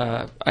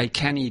 a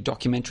canny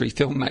documentary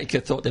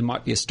filmmaker thought there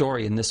might be a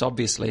story in this,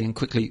 obviously, and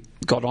quickly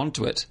got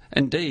onto it.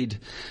 Indeed,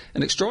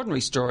 an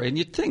extraordinary story, and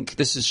you'd think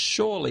this is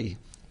surely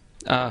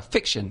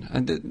fiction.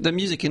 And the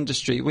music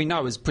industry, we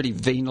know, is pretty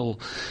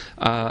venal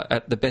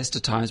at the best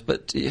of times,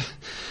 but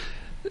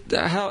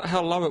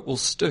how low it will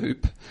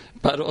stoop,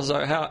 but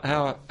also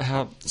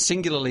how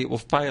singularly it will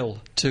fail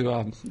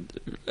to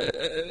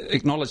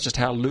acknowledge just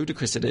how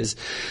ludicrous it is.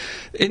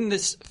 In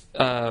this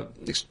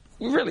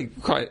really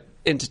quite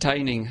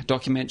entertaining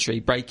documentary,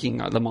 Breaking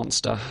the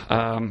Monster,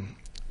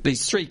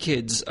 these three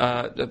kids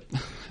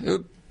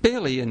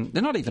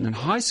they're not even in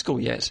high school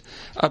yet,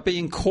 are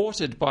being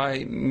courted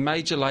by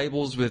major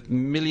labels with $1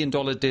 million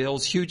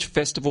deals, huge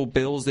festival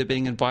bills they're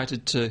being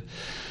invited to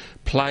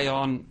play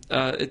on.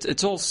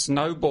 It's all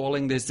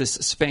snowballing. There's this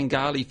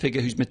Svengali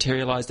figure who's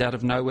materialised out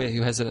of nowhere,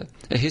 who has a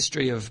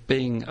history of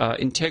being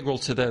integral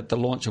to the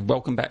launch of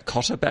Welcome Back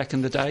Kotter back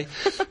in the day,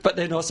 but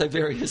then also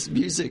various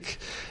music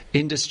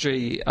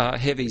industry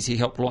heavies he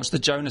helped launch. The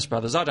Jonas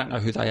Brothers, I don't know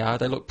who they are.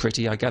 They look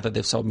pretty. I gather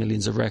they've sold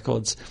millions of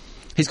records.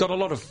 He's got a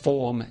lot of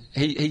form.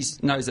 He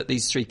knows that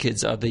these three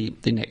kids are the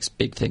next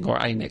big thing, or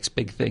a next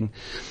big thing.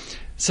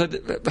 So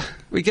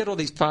we get all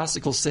these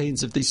farcical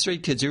scenes of these three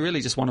kids who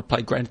really just want to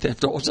play Grand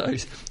Theft Auto,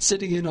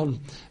 sitting in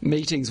on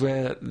meetings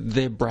where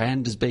their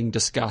brand is being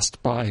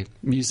discussed by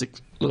music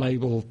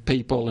label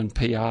people and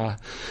PR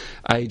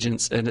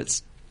agents, and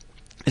it's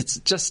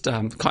just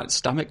kind of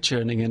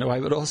stomach-churning in a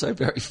way, but also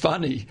very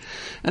funny.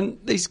 And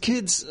these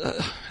kids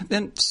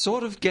then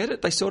sort of get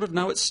it. They sort of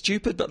know it's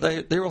stupid, but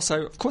they're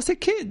also, of course, they're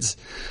kids.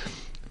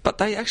 But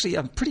they actually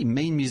are pretty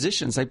mean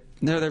musicians.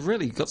 They've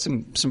really got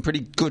some pretty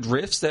good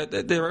riffs.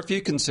 There are a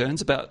few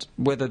concerns about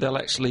whether they'll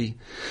actually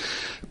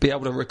be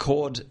able to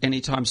record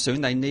anytime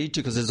soon. They need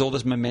to, because there's all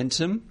this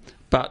momentum.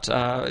 But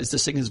is the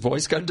singer's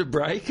voice going to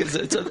break?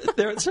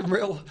 There are some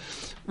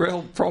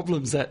real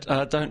problems that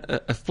don't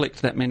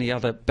afflict that many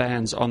other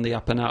bands on the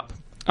up and up.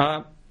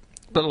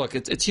 But look,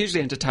 it's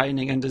hugely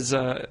entertaining, and there's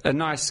a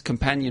nice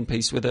companion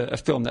piece with a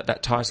film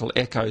that title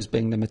echoes,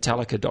 being the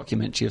Metallica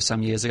documentary of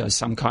some years ago,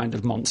 Some Kind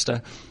of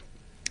Monster,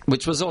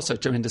 which was also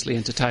tremendously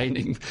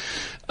entertaining.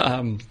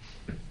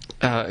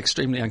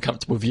 Extremely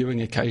uncomfortable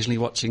viewing occasionally,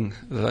 watching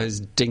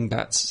those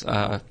dingbats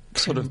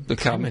sort of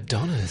become...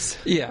 Madonnas.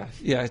 Yeah,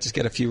 just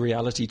get a few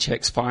reality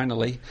checks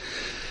finally.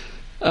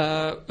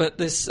 But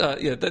this,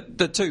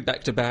 the two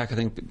back-to-back, I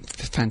think,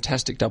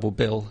 fantastic double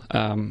bill.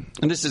 And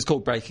this is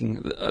called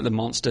Breaking the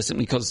Monster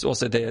simply because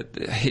also their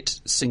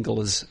hit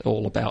single is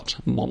all about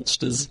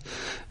monsters.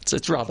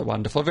 It's rather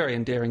wonderful. A very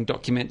endearing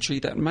documentary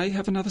that may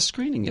have another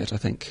screening yet, I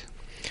think.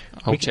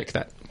 I'll check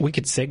that. We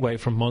could segue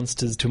from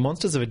monsters to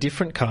monsters of a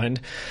different kind.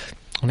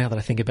 Now that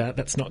I think about it,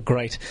 that's not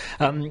great.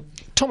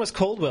 Thomas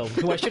Caldwell,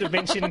 who I should have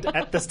mentioned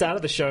at the start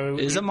of the show,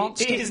 is a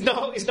monster. He's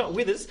not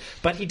with us,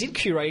 but he did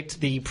curate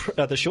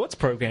the shorts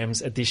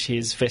programs at this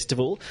year's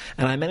festival,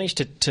 and I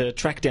managed to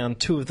track down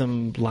two of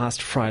them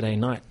last Friday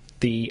night.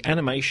 The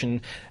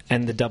animation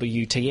and the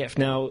WTF.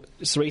 Now,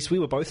 Cerise, we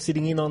were both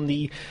sitting in on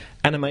the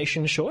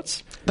animation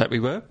shorts. That we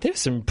were. There's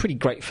some pretty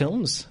great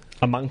films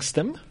amongst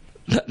them.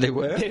 There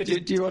were.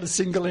 Do you want to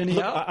single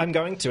any out? I'm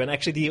going to. And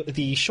actually,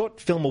 the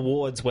Short Film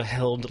Awards were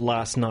held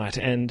last night,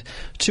 and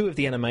two of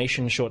the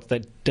animation shorts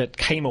that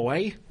came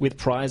away with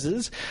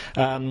prizes,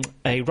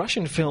 a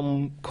Russian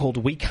film called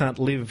We Can't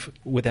Live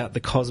Without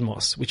the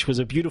Cosmos, which was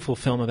a beautiful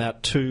film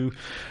about two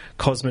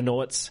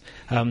cosmonauts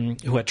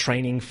who are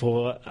training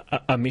for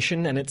a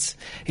mission, and it's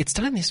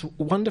done in this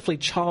wonderfully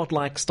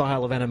childlike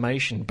style of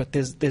animation, but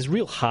there's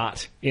real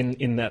heart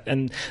in that,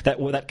 and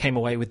that came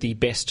away with the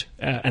best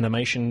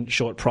animation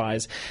short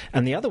prize.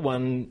 And the other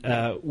one,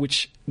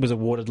 which was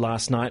awarded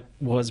last night,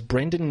 was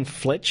Brendan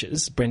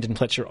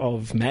Fletcher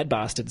of Mad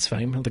Bastards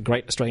fame, the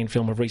great Australian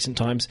film of recent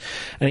times,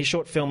 and his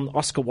short film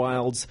Oscar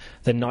Wilde's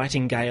The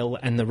Nightingale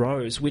and the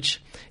Rose,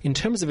 which in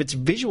terms of its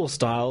visual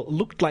style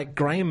looked like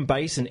Graham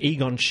Bass and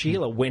Egon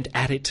Schiele went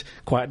at it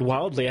quite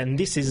wildly, and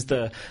this is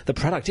the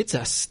product. It's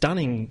a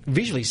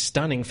visually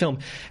stunning film,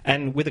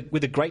 and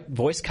with a great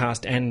voice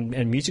cast and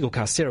musical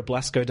cast. Sarah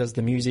Blasco does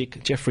the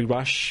music, Jeffrey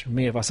Rush,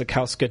 Mia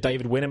Wasikowska,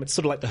 David Wenham. It's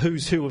sort of like the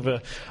who's who of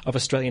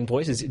Australian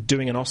voices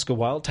doing an Oscar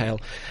Wilde tale,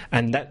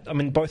 and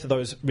both of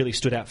those really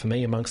stood out for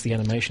me amongst the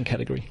animation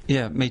category.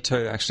 Yeah, me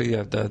too. Actually,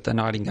 the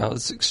Nightingale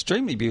is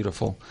extremely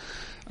beautiful.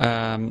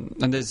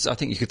 And I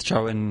think you could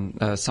throw in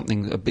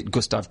something a bit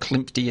Gustav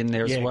Klimty in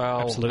there as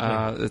well.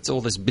 Absolutely. It's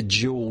all this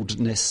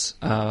bejeweledness,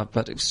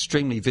 but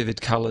extremely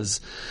vivid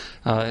colours.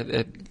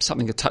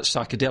 Something a touch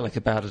psychedelic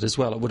about it as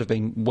well. It would have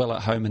been well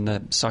at home in the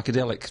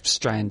psychedelic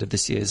strand of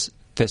this year's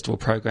festival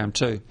program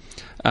too.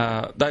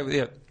 They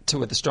were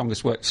two of the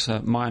strongest works,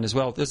 mine as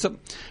well. There's a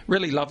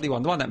really lovely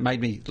one. The one that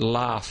made me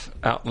laugh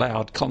out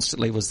loud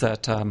constantly was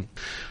that.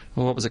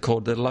 What was it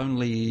called? The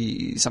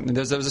Lonely something.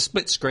 There was a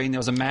split screen. There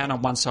was a man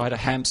on one side, a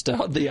hamster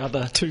on the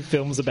other. Two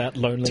films about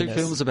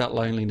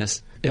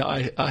loneliness. Yeah,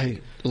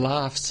 I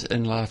laughed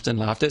and laughed and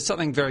laughed. There's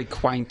something very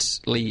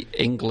quaintly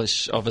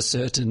English of a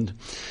certain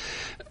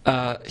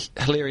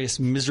hilarious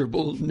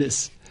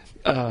miserableness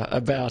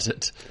about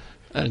it.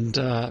 And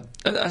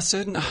a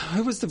certain...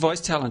 Who was the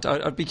voice talent?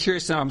 I'd be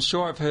curious to know. I'm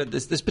sure I've heard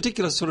this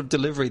particular sort of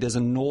delivery. There's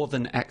a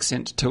northern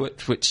accent to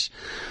it, which...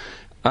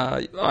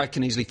 I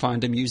can easily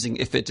find amusing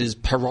if it is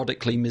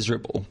parodically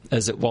miserable,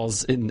 as it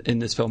was in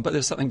this film. But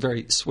there's something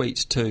very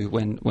sweet, too,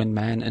 when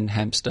man and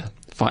hamster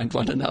find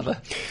one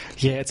another.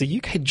 Yeah, it's a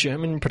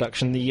UK-German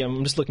production.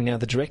 I'm just looking now.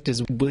 The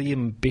directors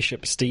William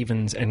Bishop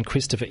Stevens and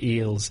Christopher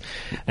Eales.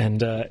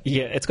 And,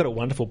 it's got a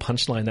wonderful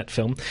punchline, that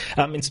film.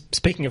 And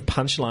speaking of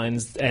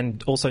punchlines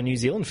and also New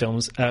Zealand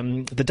films,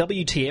 the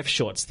WTF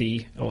shorts,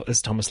 or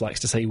as Thomas likes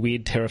to say,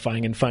 weird,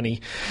 terrifying and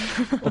funny,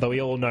 although we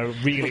all know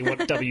really what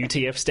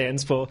WTF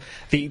stands for.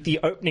 The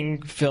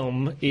opening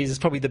film is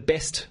probably the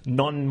best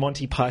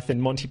non-Monty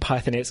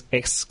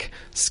Python-esque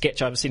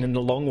sketch I've seen in a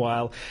long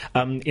while,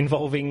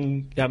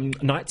 involving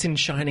knights in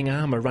shining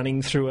armour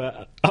running through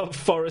a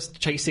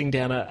forest, chasing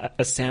down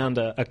a sound,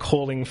 a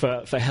calling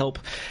for help,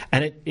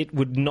 and it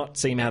would not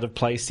seem out of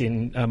place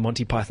in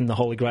Monty Python the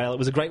Holy Grail. It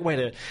was a great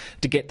way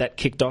to get that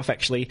kicked off,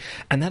 actually,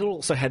 and that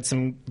also had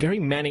some very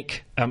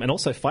manic and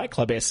also Fight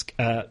Club-esque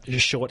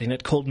short in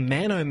it called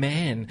Man Oh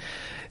Man.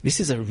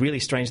 This is a really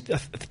strange...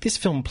 This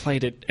film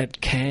played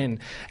at Cannes,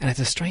 and it's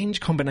a strange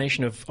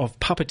combination of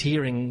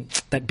puppeteering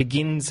that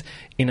begins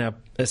in a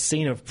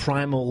scene of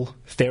primal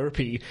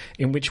therapy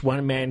in which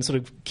one man sort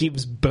of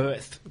gives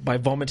birth by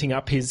vomiting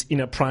up his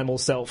inner primal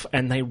self,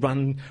 and they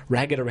run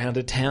ragged around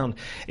a town.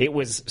 It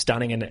was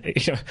stunning, and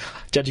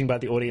judging by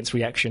the audience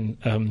reaction,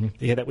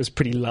 that was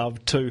pretty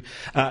loved too.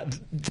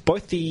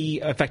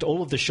 In fact,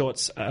 all of the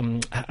shorts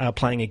are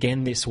playing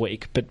again this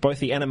week, but both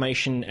the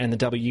animation and the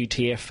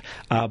WTF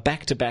are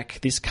back to back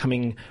this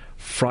coming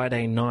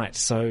Friday night,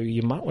 so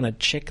you might want to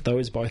check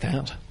those both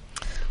out.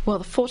 Well,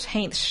 the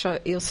 14th show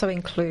also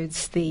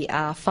includes the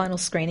final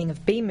screening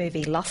of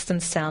B-movie Lust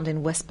and Sound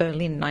in West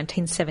Berlin,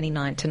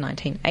 1979 to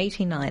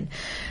 1989.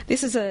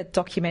 This is a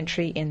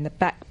documentary in the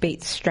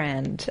Backbeat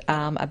strand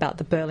about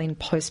the Berlin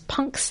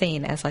post-punk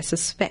scene, as I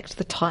suspect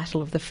the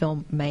title of the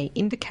film may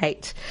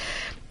indicate.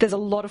 There's a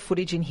lot of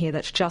footage in here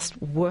that's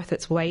just worth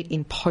its weight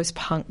in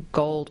post-punk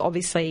gold.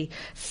 Obviously,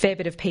 fair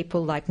bit of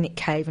people like Nick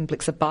Cave and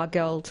Blixa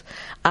Bargeld.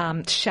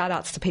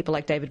 Shout-outs to people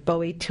like David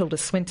Bowie, Tilda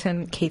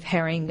Swinton, Keith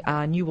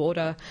Haring, New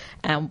Order.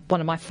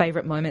 One of my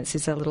favourite moments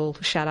is a little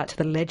shout-out to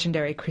the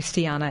legendary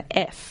Christiana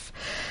F.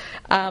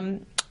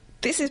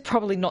 This is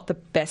probably not the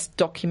best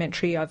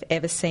documentary I've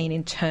ever seen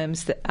in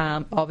terms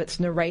of its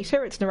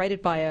narrator. It's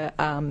narrated by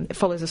it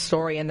follows a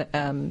story and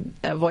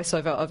a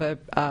voiceover of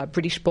a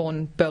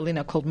British-born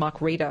Berliner called Mark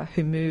Rieder,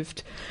 who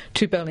moved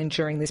to Berlin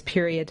during this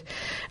period.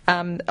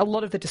 A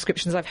lot of the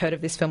descriptions I've heard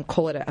of this film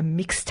call it a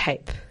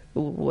mixtape,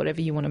 whatever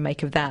you want to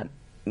make of that.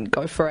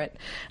 Go for it.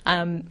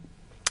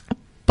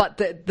 But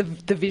the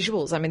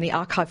visuals, I mean, the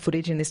archive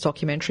footage in this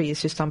documentary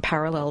is just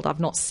unparalleled. I've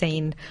not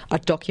seen a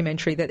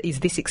documentary that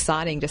is this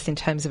exciting just in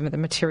terms of the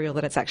material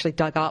that it's actually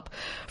dug up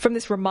from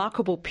this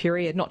remarkable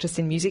period, not just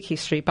in music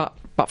history, but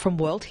from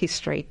world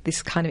history,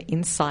 this kind of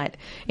insight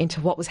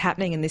into what was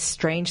happening in this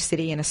strange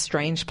city in a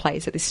strange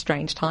place at this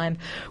strange time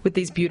with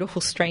these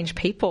beautiful, strange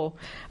people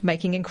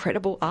making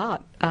incredible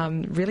art.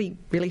 Really,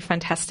 really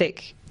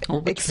fantastic.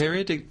 Which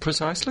period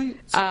precisely?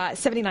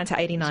 79 to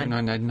 89.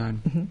 79 to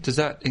 89. Mm-hmm. Does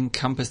that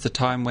encompass the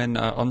time when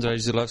Andrei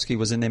Zulawski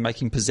was in there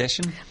making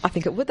Possession? I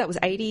think it would. That was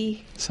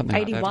 80, something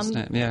 81. Like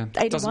that, yeah.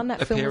 81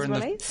 that film was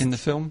released? In the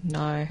film?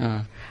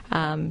 No.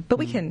 But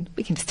we can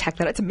just tack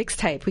that. It's a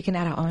mixtape. We can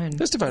add our own.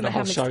 Let's devote a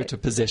whole show to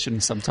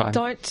Possession sometime.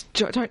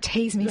 Don't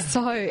tease me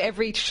so.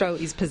 Every show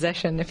is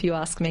Possession, if you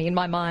ask me. In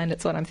my mind,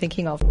 it's what I'm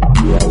thinking of.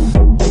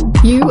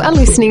 You are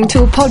listening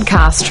to a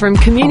podcast from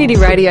Community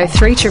Radio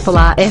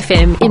 3RRR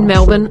FM in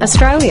Melbourne,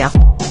 Australia.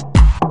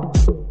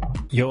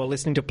 You're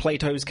listening to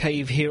Plato's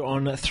Cave here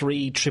on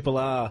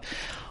 3RRR.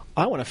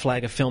 I want to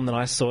flag a film that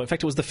I saw. In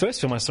fact, it was the first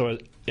film I saw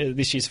at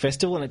this year's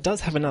festival, and it does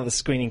have another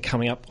screening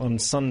coming up on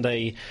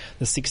Sunday,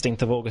 the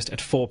 16th of August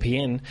at 4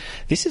 p.m.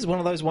 This is one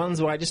of those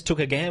ones where I just took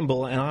a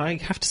gamble, and I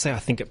have to say I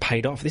think it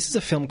paid off. This is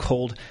a film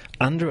called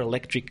Under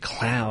Electric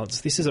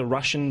Clouds. This is a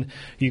Russian,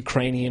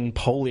 Ukrainian,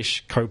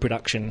 Polish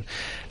co-production,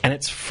 and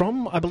it's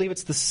from, I believe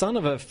it's the son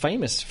of a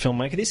famous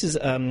filmmaker. This is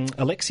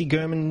Alexei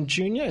German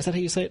Jr. Is that how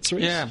you say it,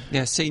 Cerise?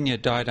 Yeah. Senior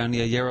died only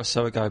a year or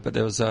so ago, but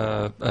there was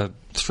a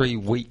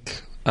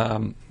 3-week...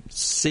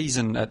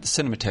 season at the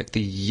Cinematheque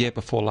the year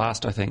before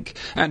last, I think.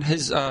 And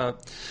his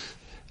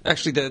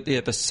actually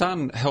the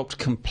son helped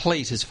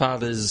complete his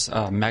father's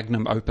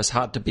magnum opus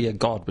Hard to Be a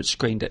God, which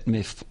screened at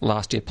MIFF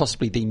last year,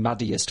 possibly the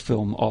muddiest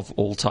film of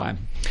all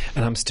time.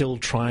 And I'm still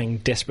trying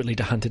desperately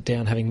to hunt it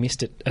down, having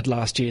missed it at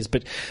last year's.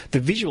 But the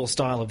visual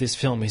style of this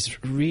film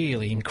is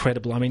really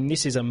incredible. I mean,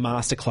 this is a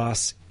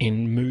masterclass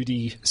in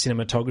moody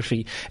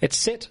cinematography. It's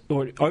set,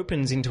 or it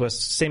opens into a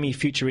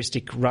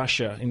semi-futuristic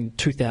Russia in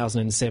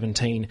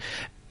 2017,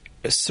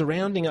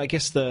 surrounding, I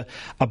guess, a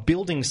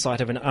building site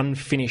of an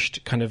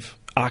unfinished kind of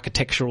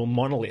architectural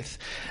monolith,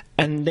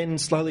 and then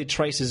slowly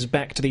traces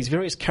back to these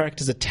various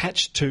characters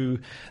attached to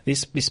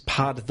this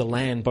part of the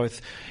land, both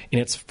in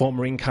its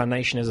former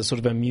incarnation as a sort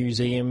of a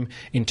museum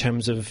in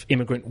terms of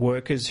immigrant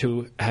workers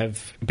who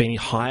have been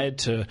hired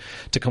to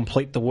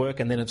complete the work,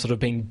 and then have sort of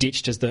been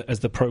ditched as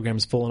the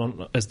program's fallen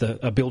on, as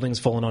the building's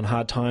fallen on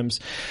hard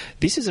times.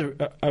 This is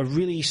a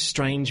really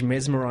strange,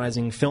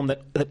 mesmerising film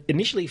that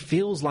initially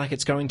feels like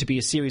it's going to be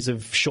a series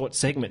of short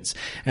segments,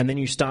 and then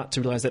you start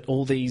to realise that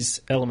all these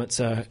elements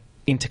are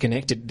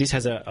interconnected. This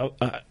has a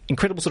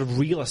incredible sort of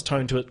realist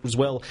tone to it as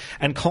well,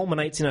 and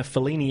culminates in a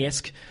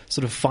Fellini-esque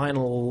sort of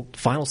final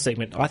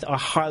segment. I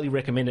highly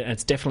recommend it, and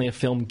it's definitely a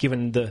film,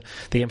 given the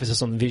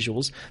emphasis on the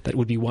visuals, that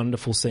would be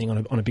wonderful seeing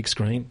on a big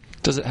screen.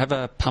 Does it have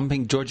a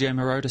pumping Giorgio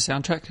Moroder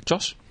soundtrack,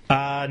 Josh?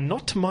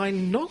 Not to my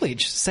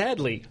knowledge,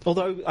 sadly.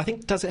 Although I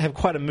think does it have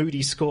quite a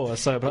moody score.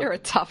 You're a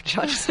tough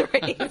judge,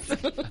 Cerise.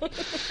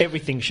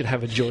 Everything should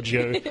have a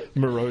Giorgio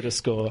Moroder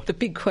score. The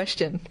big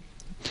question.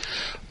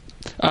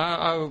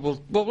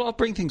 I'll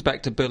bring things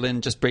back to Berlin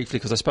just briefly,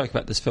 because I spoke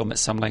about this film at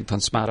some length on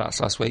Smart Arts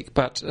last week.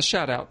 But a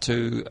shout out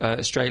to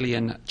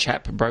Australian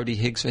chap Brodie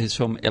Higgs for his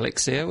film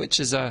Elixir, which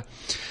is a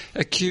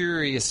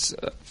curious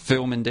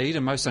film indeed,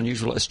 a most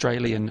unusual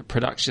Australian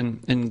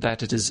production in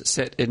that it is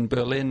set in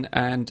Berlin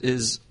and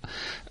is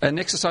an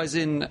exercise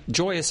in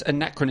joyous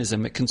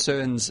anachronism. It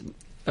concerns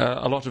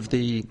a lot of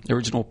the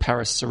original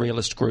Paris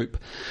Surrealist group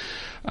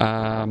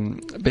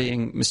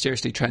being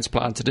mysteriously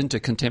transplanted into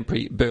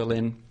contemporary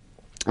Berlin.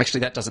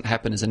 Actually, that doesn't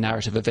happen as a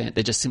narrative event.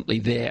 They're just simply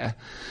there,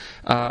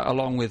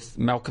 along with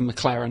Malcolm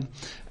McLaren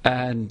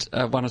and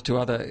one or two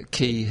other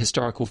key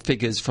historical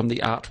figures from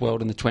the art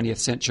world in the 20th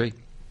century.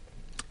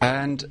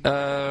 And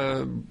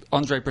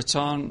Andre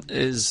Breton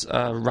is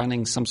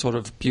running some sort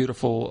of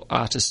beautiful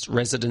artist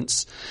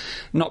residence,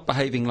 not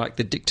behaving like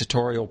the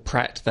dictatorial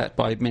prat that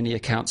by many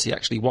accounts he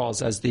actually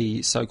was, as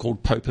the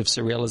so-called Pope of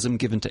Surrealism,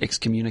 given to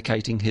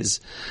excommunicating his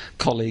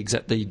colleagues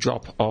at the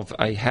drop of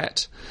a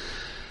hat.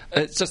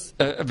 It's just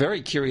a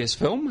very curious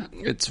film.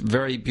 It's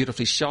very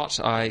beautifully shot.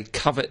 I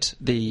covet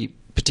the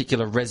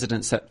particular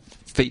residence that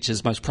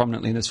features most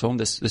prominently in this film,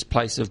 this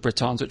place of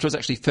Breton's, which was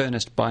actually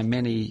furnished by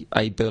many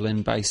a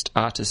Berlin-based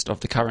artist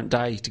of the current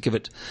day to give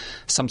it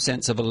some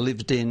sense of a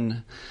lived-inness.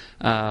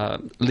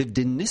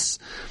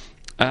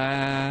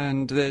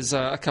 And there's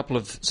a couple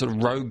of sort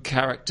of rogue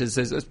characters.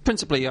 There's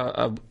principally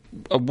a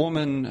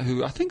woman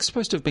who I think is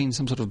supposed to have been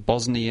some sort of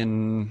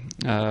Bosnian.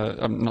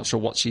 I'm not sure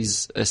what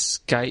she's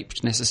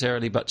escaped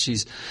necessarily, but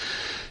she's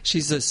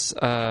this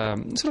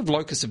sort of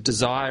locus of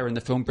desire in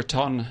the film.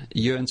 Breton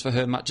yearns for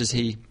her much as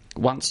he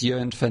once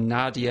yearned for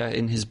Nadia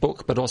in his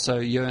book, but also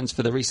yearns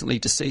for the recently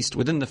deceased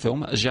within the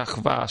film, Jacques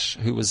Vache,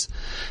 who was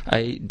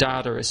a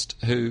Dadaist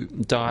who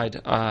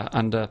died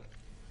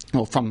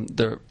from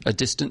a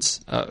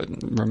distance,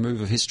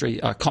 remove of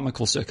history,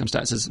 comical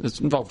circumstances. It's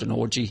involved in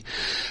orgy.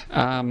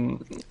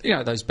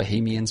 Those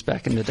Bohemians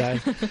back in the day.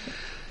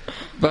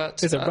 But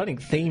there's a running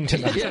theme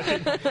tonight.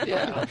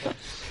 Yeah.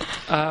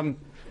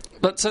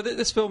 But so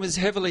this film is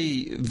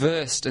heavily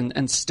versed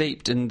and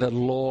steeped in the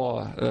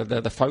lore,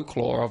 the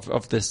folklore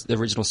of this the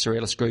original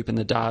Surrealist group and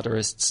the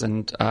Dadaists,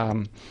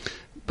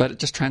 but it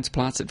just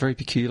transplants it very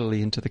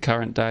peculiarly into the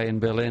current day in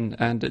Berlin.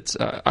 And it's,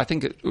 I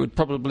think it would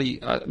probably,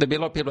 there'd be a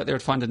lot of people out there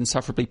who'd find it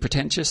insufferably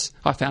pretentious.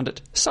 I found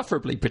it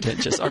sufferably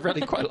pretentious. I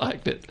really quite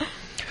liked it.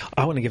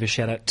 I want to give a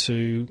shout out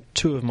to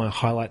two of my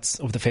highlights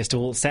of the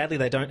festival. Sadly,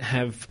 they don't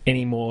have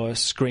any more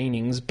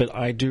screenings, but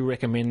I do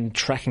recommend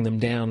tracking them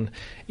down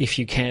if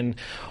you can.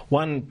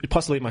 One,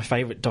 possibly my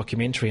favourite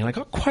documentary, and I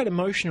got quite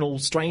emotional,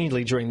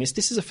 strangely, during this.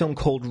 This is a film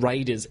called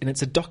Raiders, and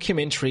it's a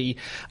documentary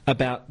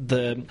about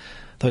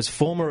those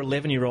former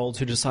 11-year-olds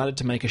who decided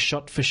to make a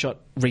shot-for-shot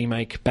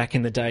remake back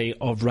in the day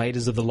of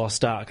Raiders of the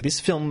Lost Ark. This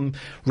film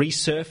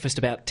resurfaced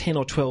about 10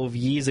 or 12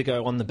 years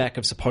ago on the back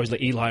of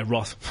supposedly Eli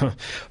Roth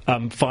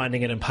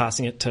finding it and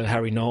passing it to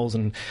Harry Knowles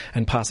and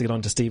passing it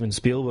on to Steven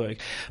Spielberg.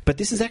 But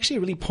this is actually a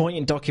really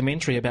poignant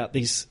documentary about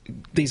these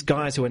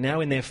guys who are now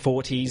in their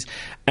 40s,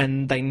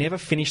 and they never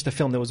finished the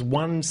film. There was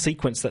one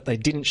sequence that they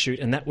didn't shoot,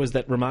 and that was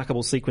that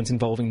remarkable sequence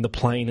involving the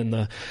plane and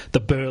the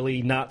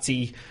burly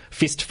Nazi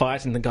fist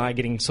fight and the guy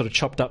getting sort of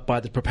chopped up by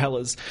the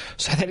propellers.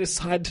 So they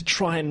decided to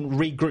try and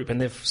regroup, and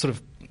they've sort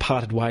of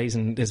parted ways,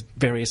 and there's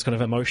various kind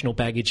of emotional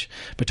baggage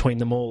between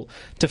them all,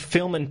 to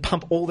film and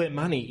pump all their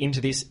money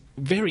into this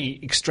very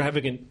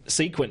extravagant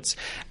sequence.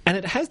 And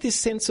it has this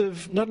sense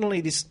of not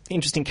only this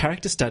interesting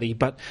character study,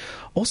 but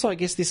also, I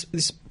guess,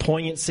 this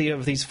poignancy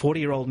of these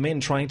 40-year-old men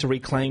trying to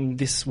reclaim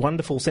this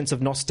wonderful sense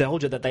of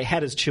nostalgia that they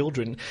had as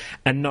children,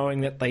 and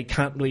knowing that they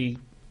can't really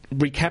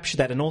recapture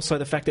that, and also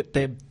the fact that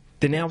they're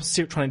now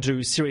trying to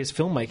do serious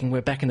filmmaking,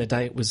 where back in the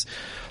day it was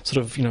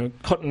sort of,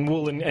 cotton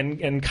wool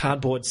and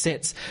cardboard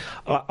sets.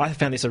 I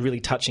found this a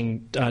really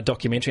touching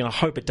documentary, and I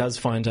hope it does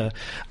find a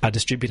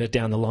distributor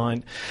down the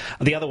line.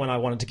 The other one I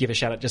wanted to give a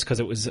shout out, just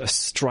because it was a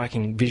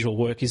striking visual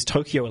work, is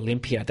Tokyo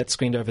Olympia. That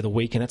screened over the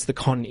week, and that's the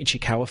Kon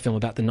Ichikawa film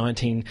about the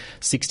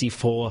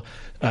 1964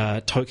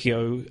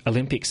 Tokyo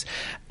Olympics.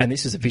 And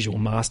this is a visual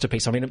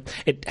masterpiece. I mean,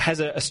 it has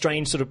a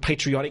strange sort of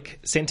patriotic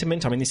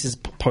sentiment. I mean, this is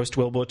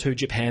post-World War II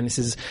Japan. This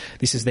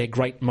is their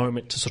great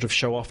moment to sort of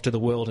show off to the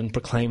world and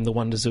proclaim the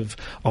wonders of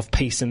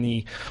peace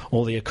and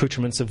all the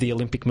accoutrements of the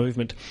Olympic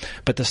movement.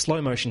 But the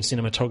slow motion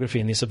cinematography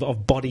in this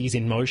of bodies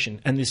in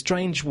motion, and the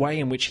strange way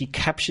in which he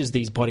captures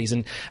these bodies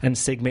and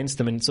segments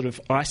them and sort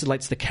of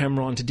isolates the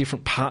camera onto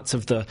different parts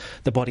of the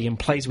body and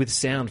plays with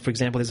sound. For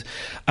example, there's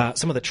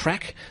some of the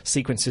track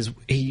sequences.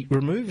 He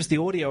removes the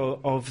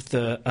audio of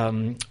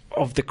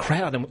the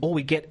crowd, and all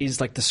we get is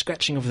like the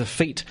scratching of the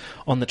feet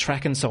on the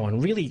track and so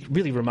on. Really,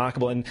 really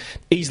remarkable, and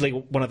easily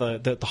one of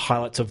the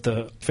highlights of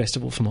the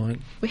festival for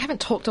mine. We haven't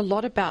talked a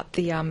lot about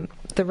the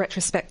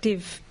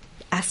retrospective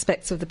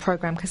aspects of the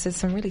program, because there's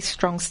some really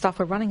strong stuff.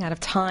 We're running out of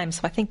time,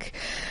 so I think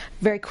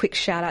very quick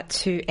shout out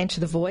to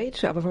Enter the Void.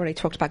 I've already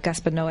talked about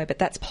Gaspar Noé, but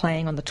that's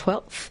playing on the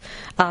 12th.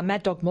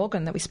 Mad Dog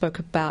Morgan, that we spoke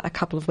about a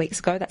couple of weeks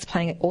ago, that's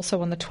playing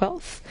also on the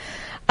 12th.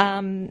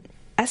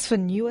 As for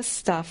newer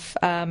stuff,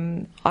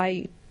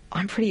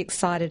 I'm pretty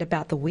excited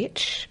about The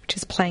Witch, which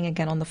is playing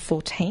again on the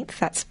 14th.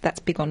 That's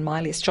big on my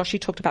list. Josh, you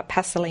talked about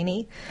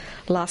Pasolini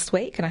last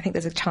week, and I think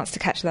there's a chance to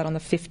catch that on the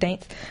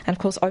 15th. And, of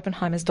course,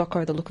 Oppenheimer's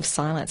doco, The Look of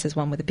Silence, is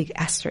one with a big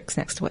asterisk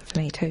next to it for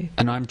me too.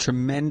 And I'm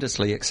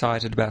tremendously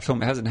excited about a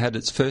film. It hasn't had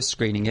its first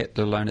screening yet,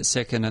 let alone its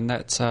second, and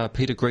that's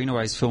Peter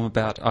Greenaway's film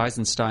about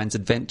Eisenstein's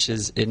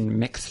adventures in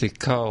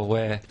Mexico,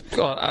 where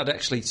I'd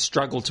actually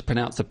struggle to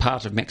pronounce the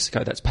part of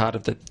Mexico that's part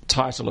of the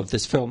title of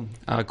this film,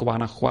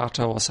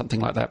 Guanajuato or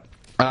something like that.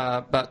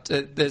 But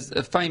there's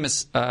a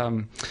famous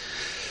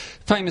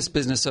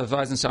business of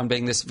Eisenstein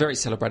being this very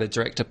celebrated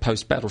director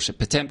post-Battleship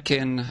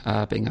Potemkin,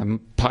 being a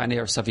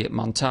pioneer of Soviet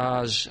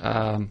montage,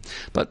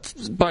 but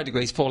by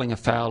degrees falling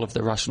afoul of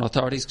the Russian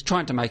authorities,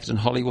 trying to make it in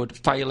Hollywood,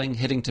 failing,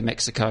 heading to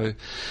Mexico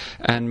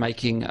and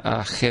making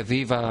Que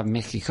Viva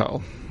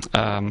Mexico.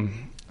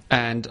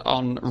 And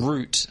en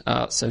route,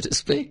 so to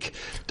speak,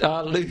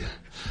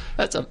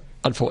 that's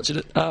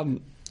unfortunate.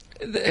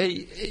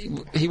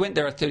 he went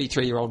there a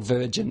 33-year-old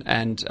virgin,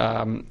 and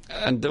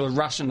the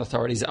Russian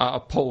authorities are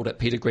appalled at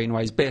Peter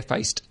Greenaway's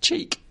barefaced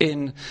cheek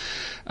in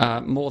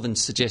more than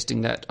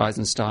suggesting that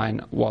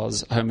Eisenstein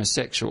was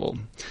homosexual.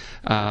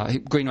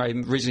 Greenaway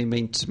originally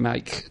meant to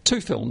make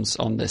 2 films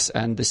on this,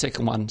 and the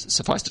second one,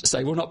 suffice it to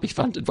say, will not be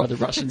funded by the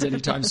Russians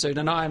anytime soon,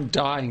 and I am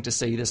dying to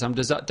see this. I'm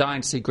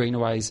dying to see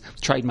Greenaway's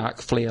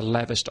trademark flair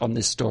lavished on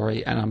this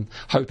story, and I'm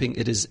hoping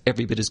it is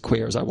every bit as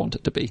queer as I want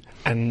it to be.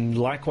 And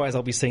likewise,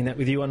 I'll be seeing that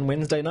with you on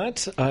Wednesday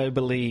night, I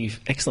believe.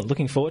 Excellent.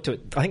 Looking forward to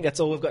it. I think that's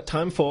all we've got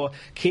time for.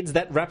 Kids,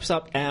 that wraps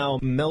up our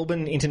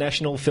Melbourne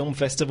International Film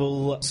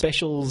Festival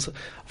specials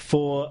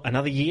for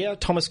another year.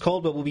 Thomas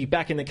Caldwell will be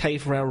back in the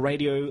cave for our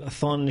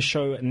Radiothon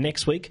show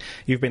next week.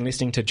 You've been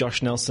listening to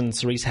Josh Nelson,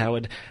 Cerise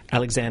Howard,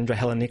 Alexandra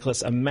Helen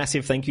Nicholas. A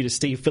massive thank you to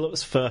Steve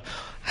Phillips for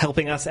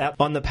helping us out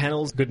on the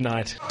panels. Good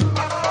night.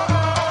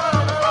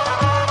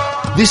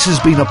 This has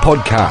been a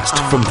podcast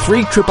from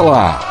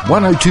 3RRR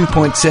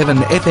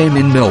 102.7 FM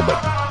in Melbourne.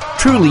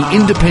 Truly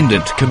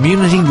independent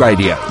community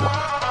radio.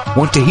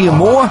 Want to hear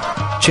more?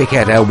 Check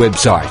out our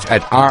website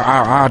at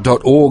rrr.org.au.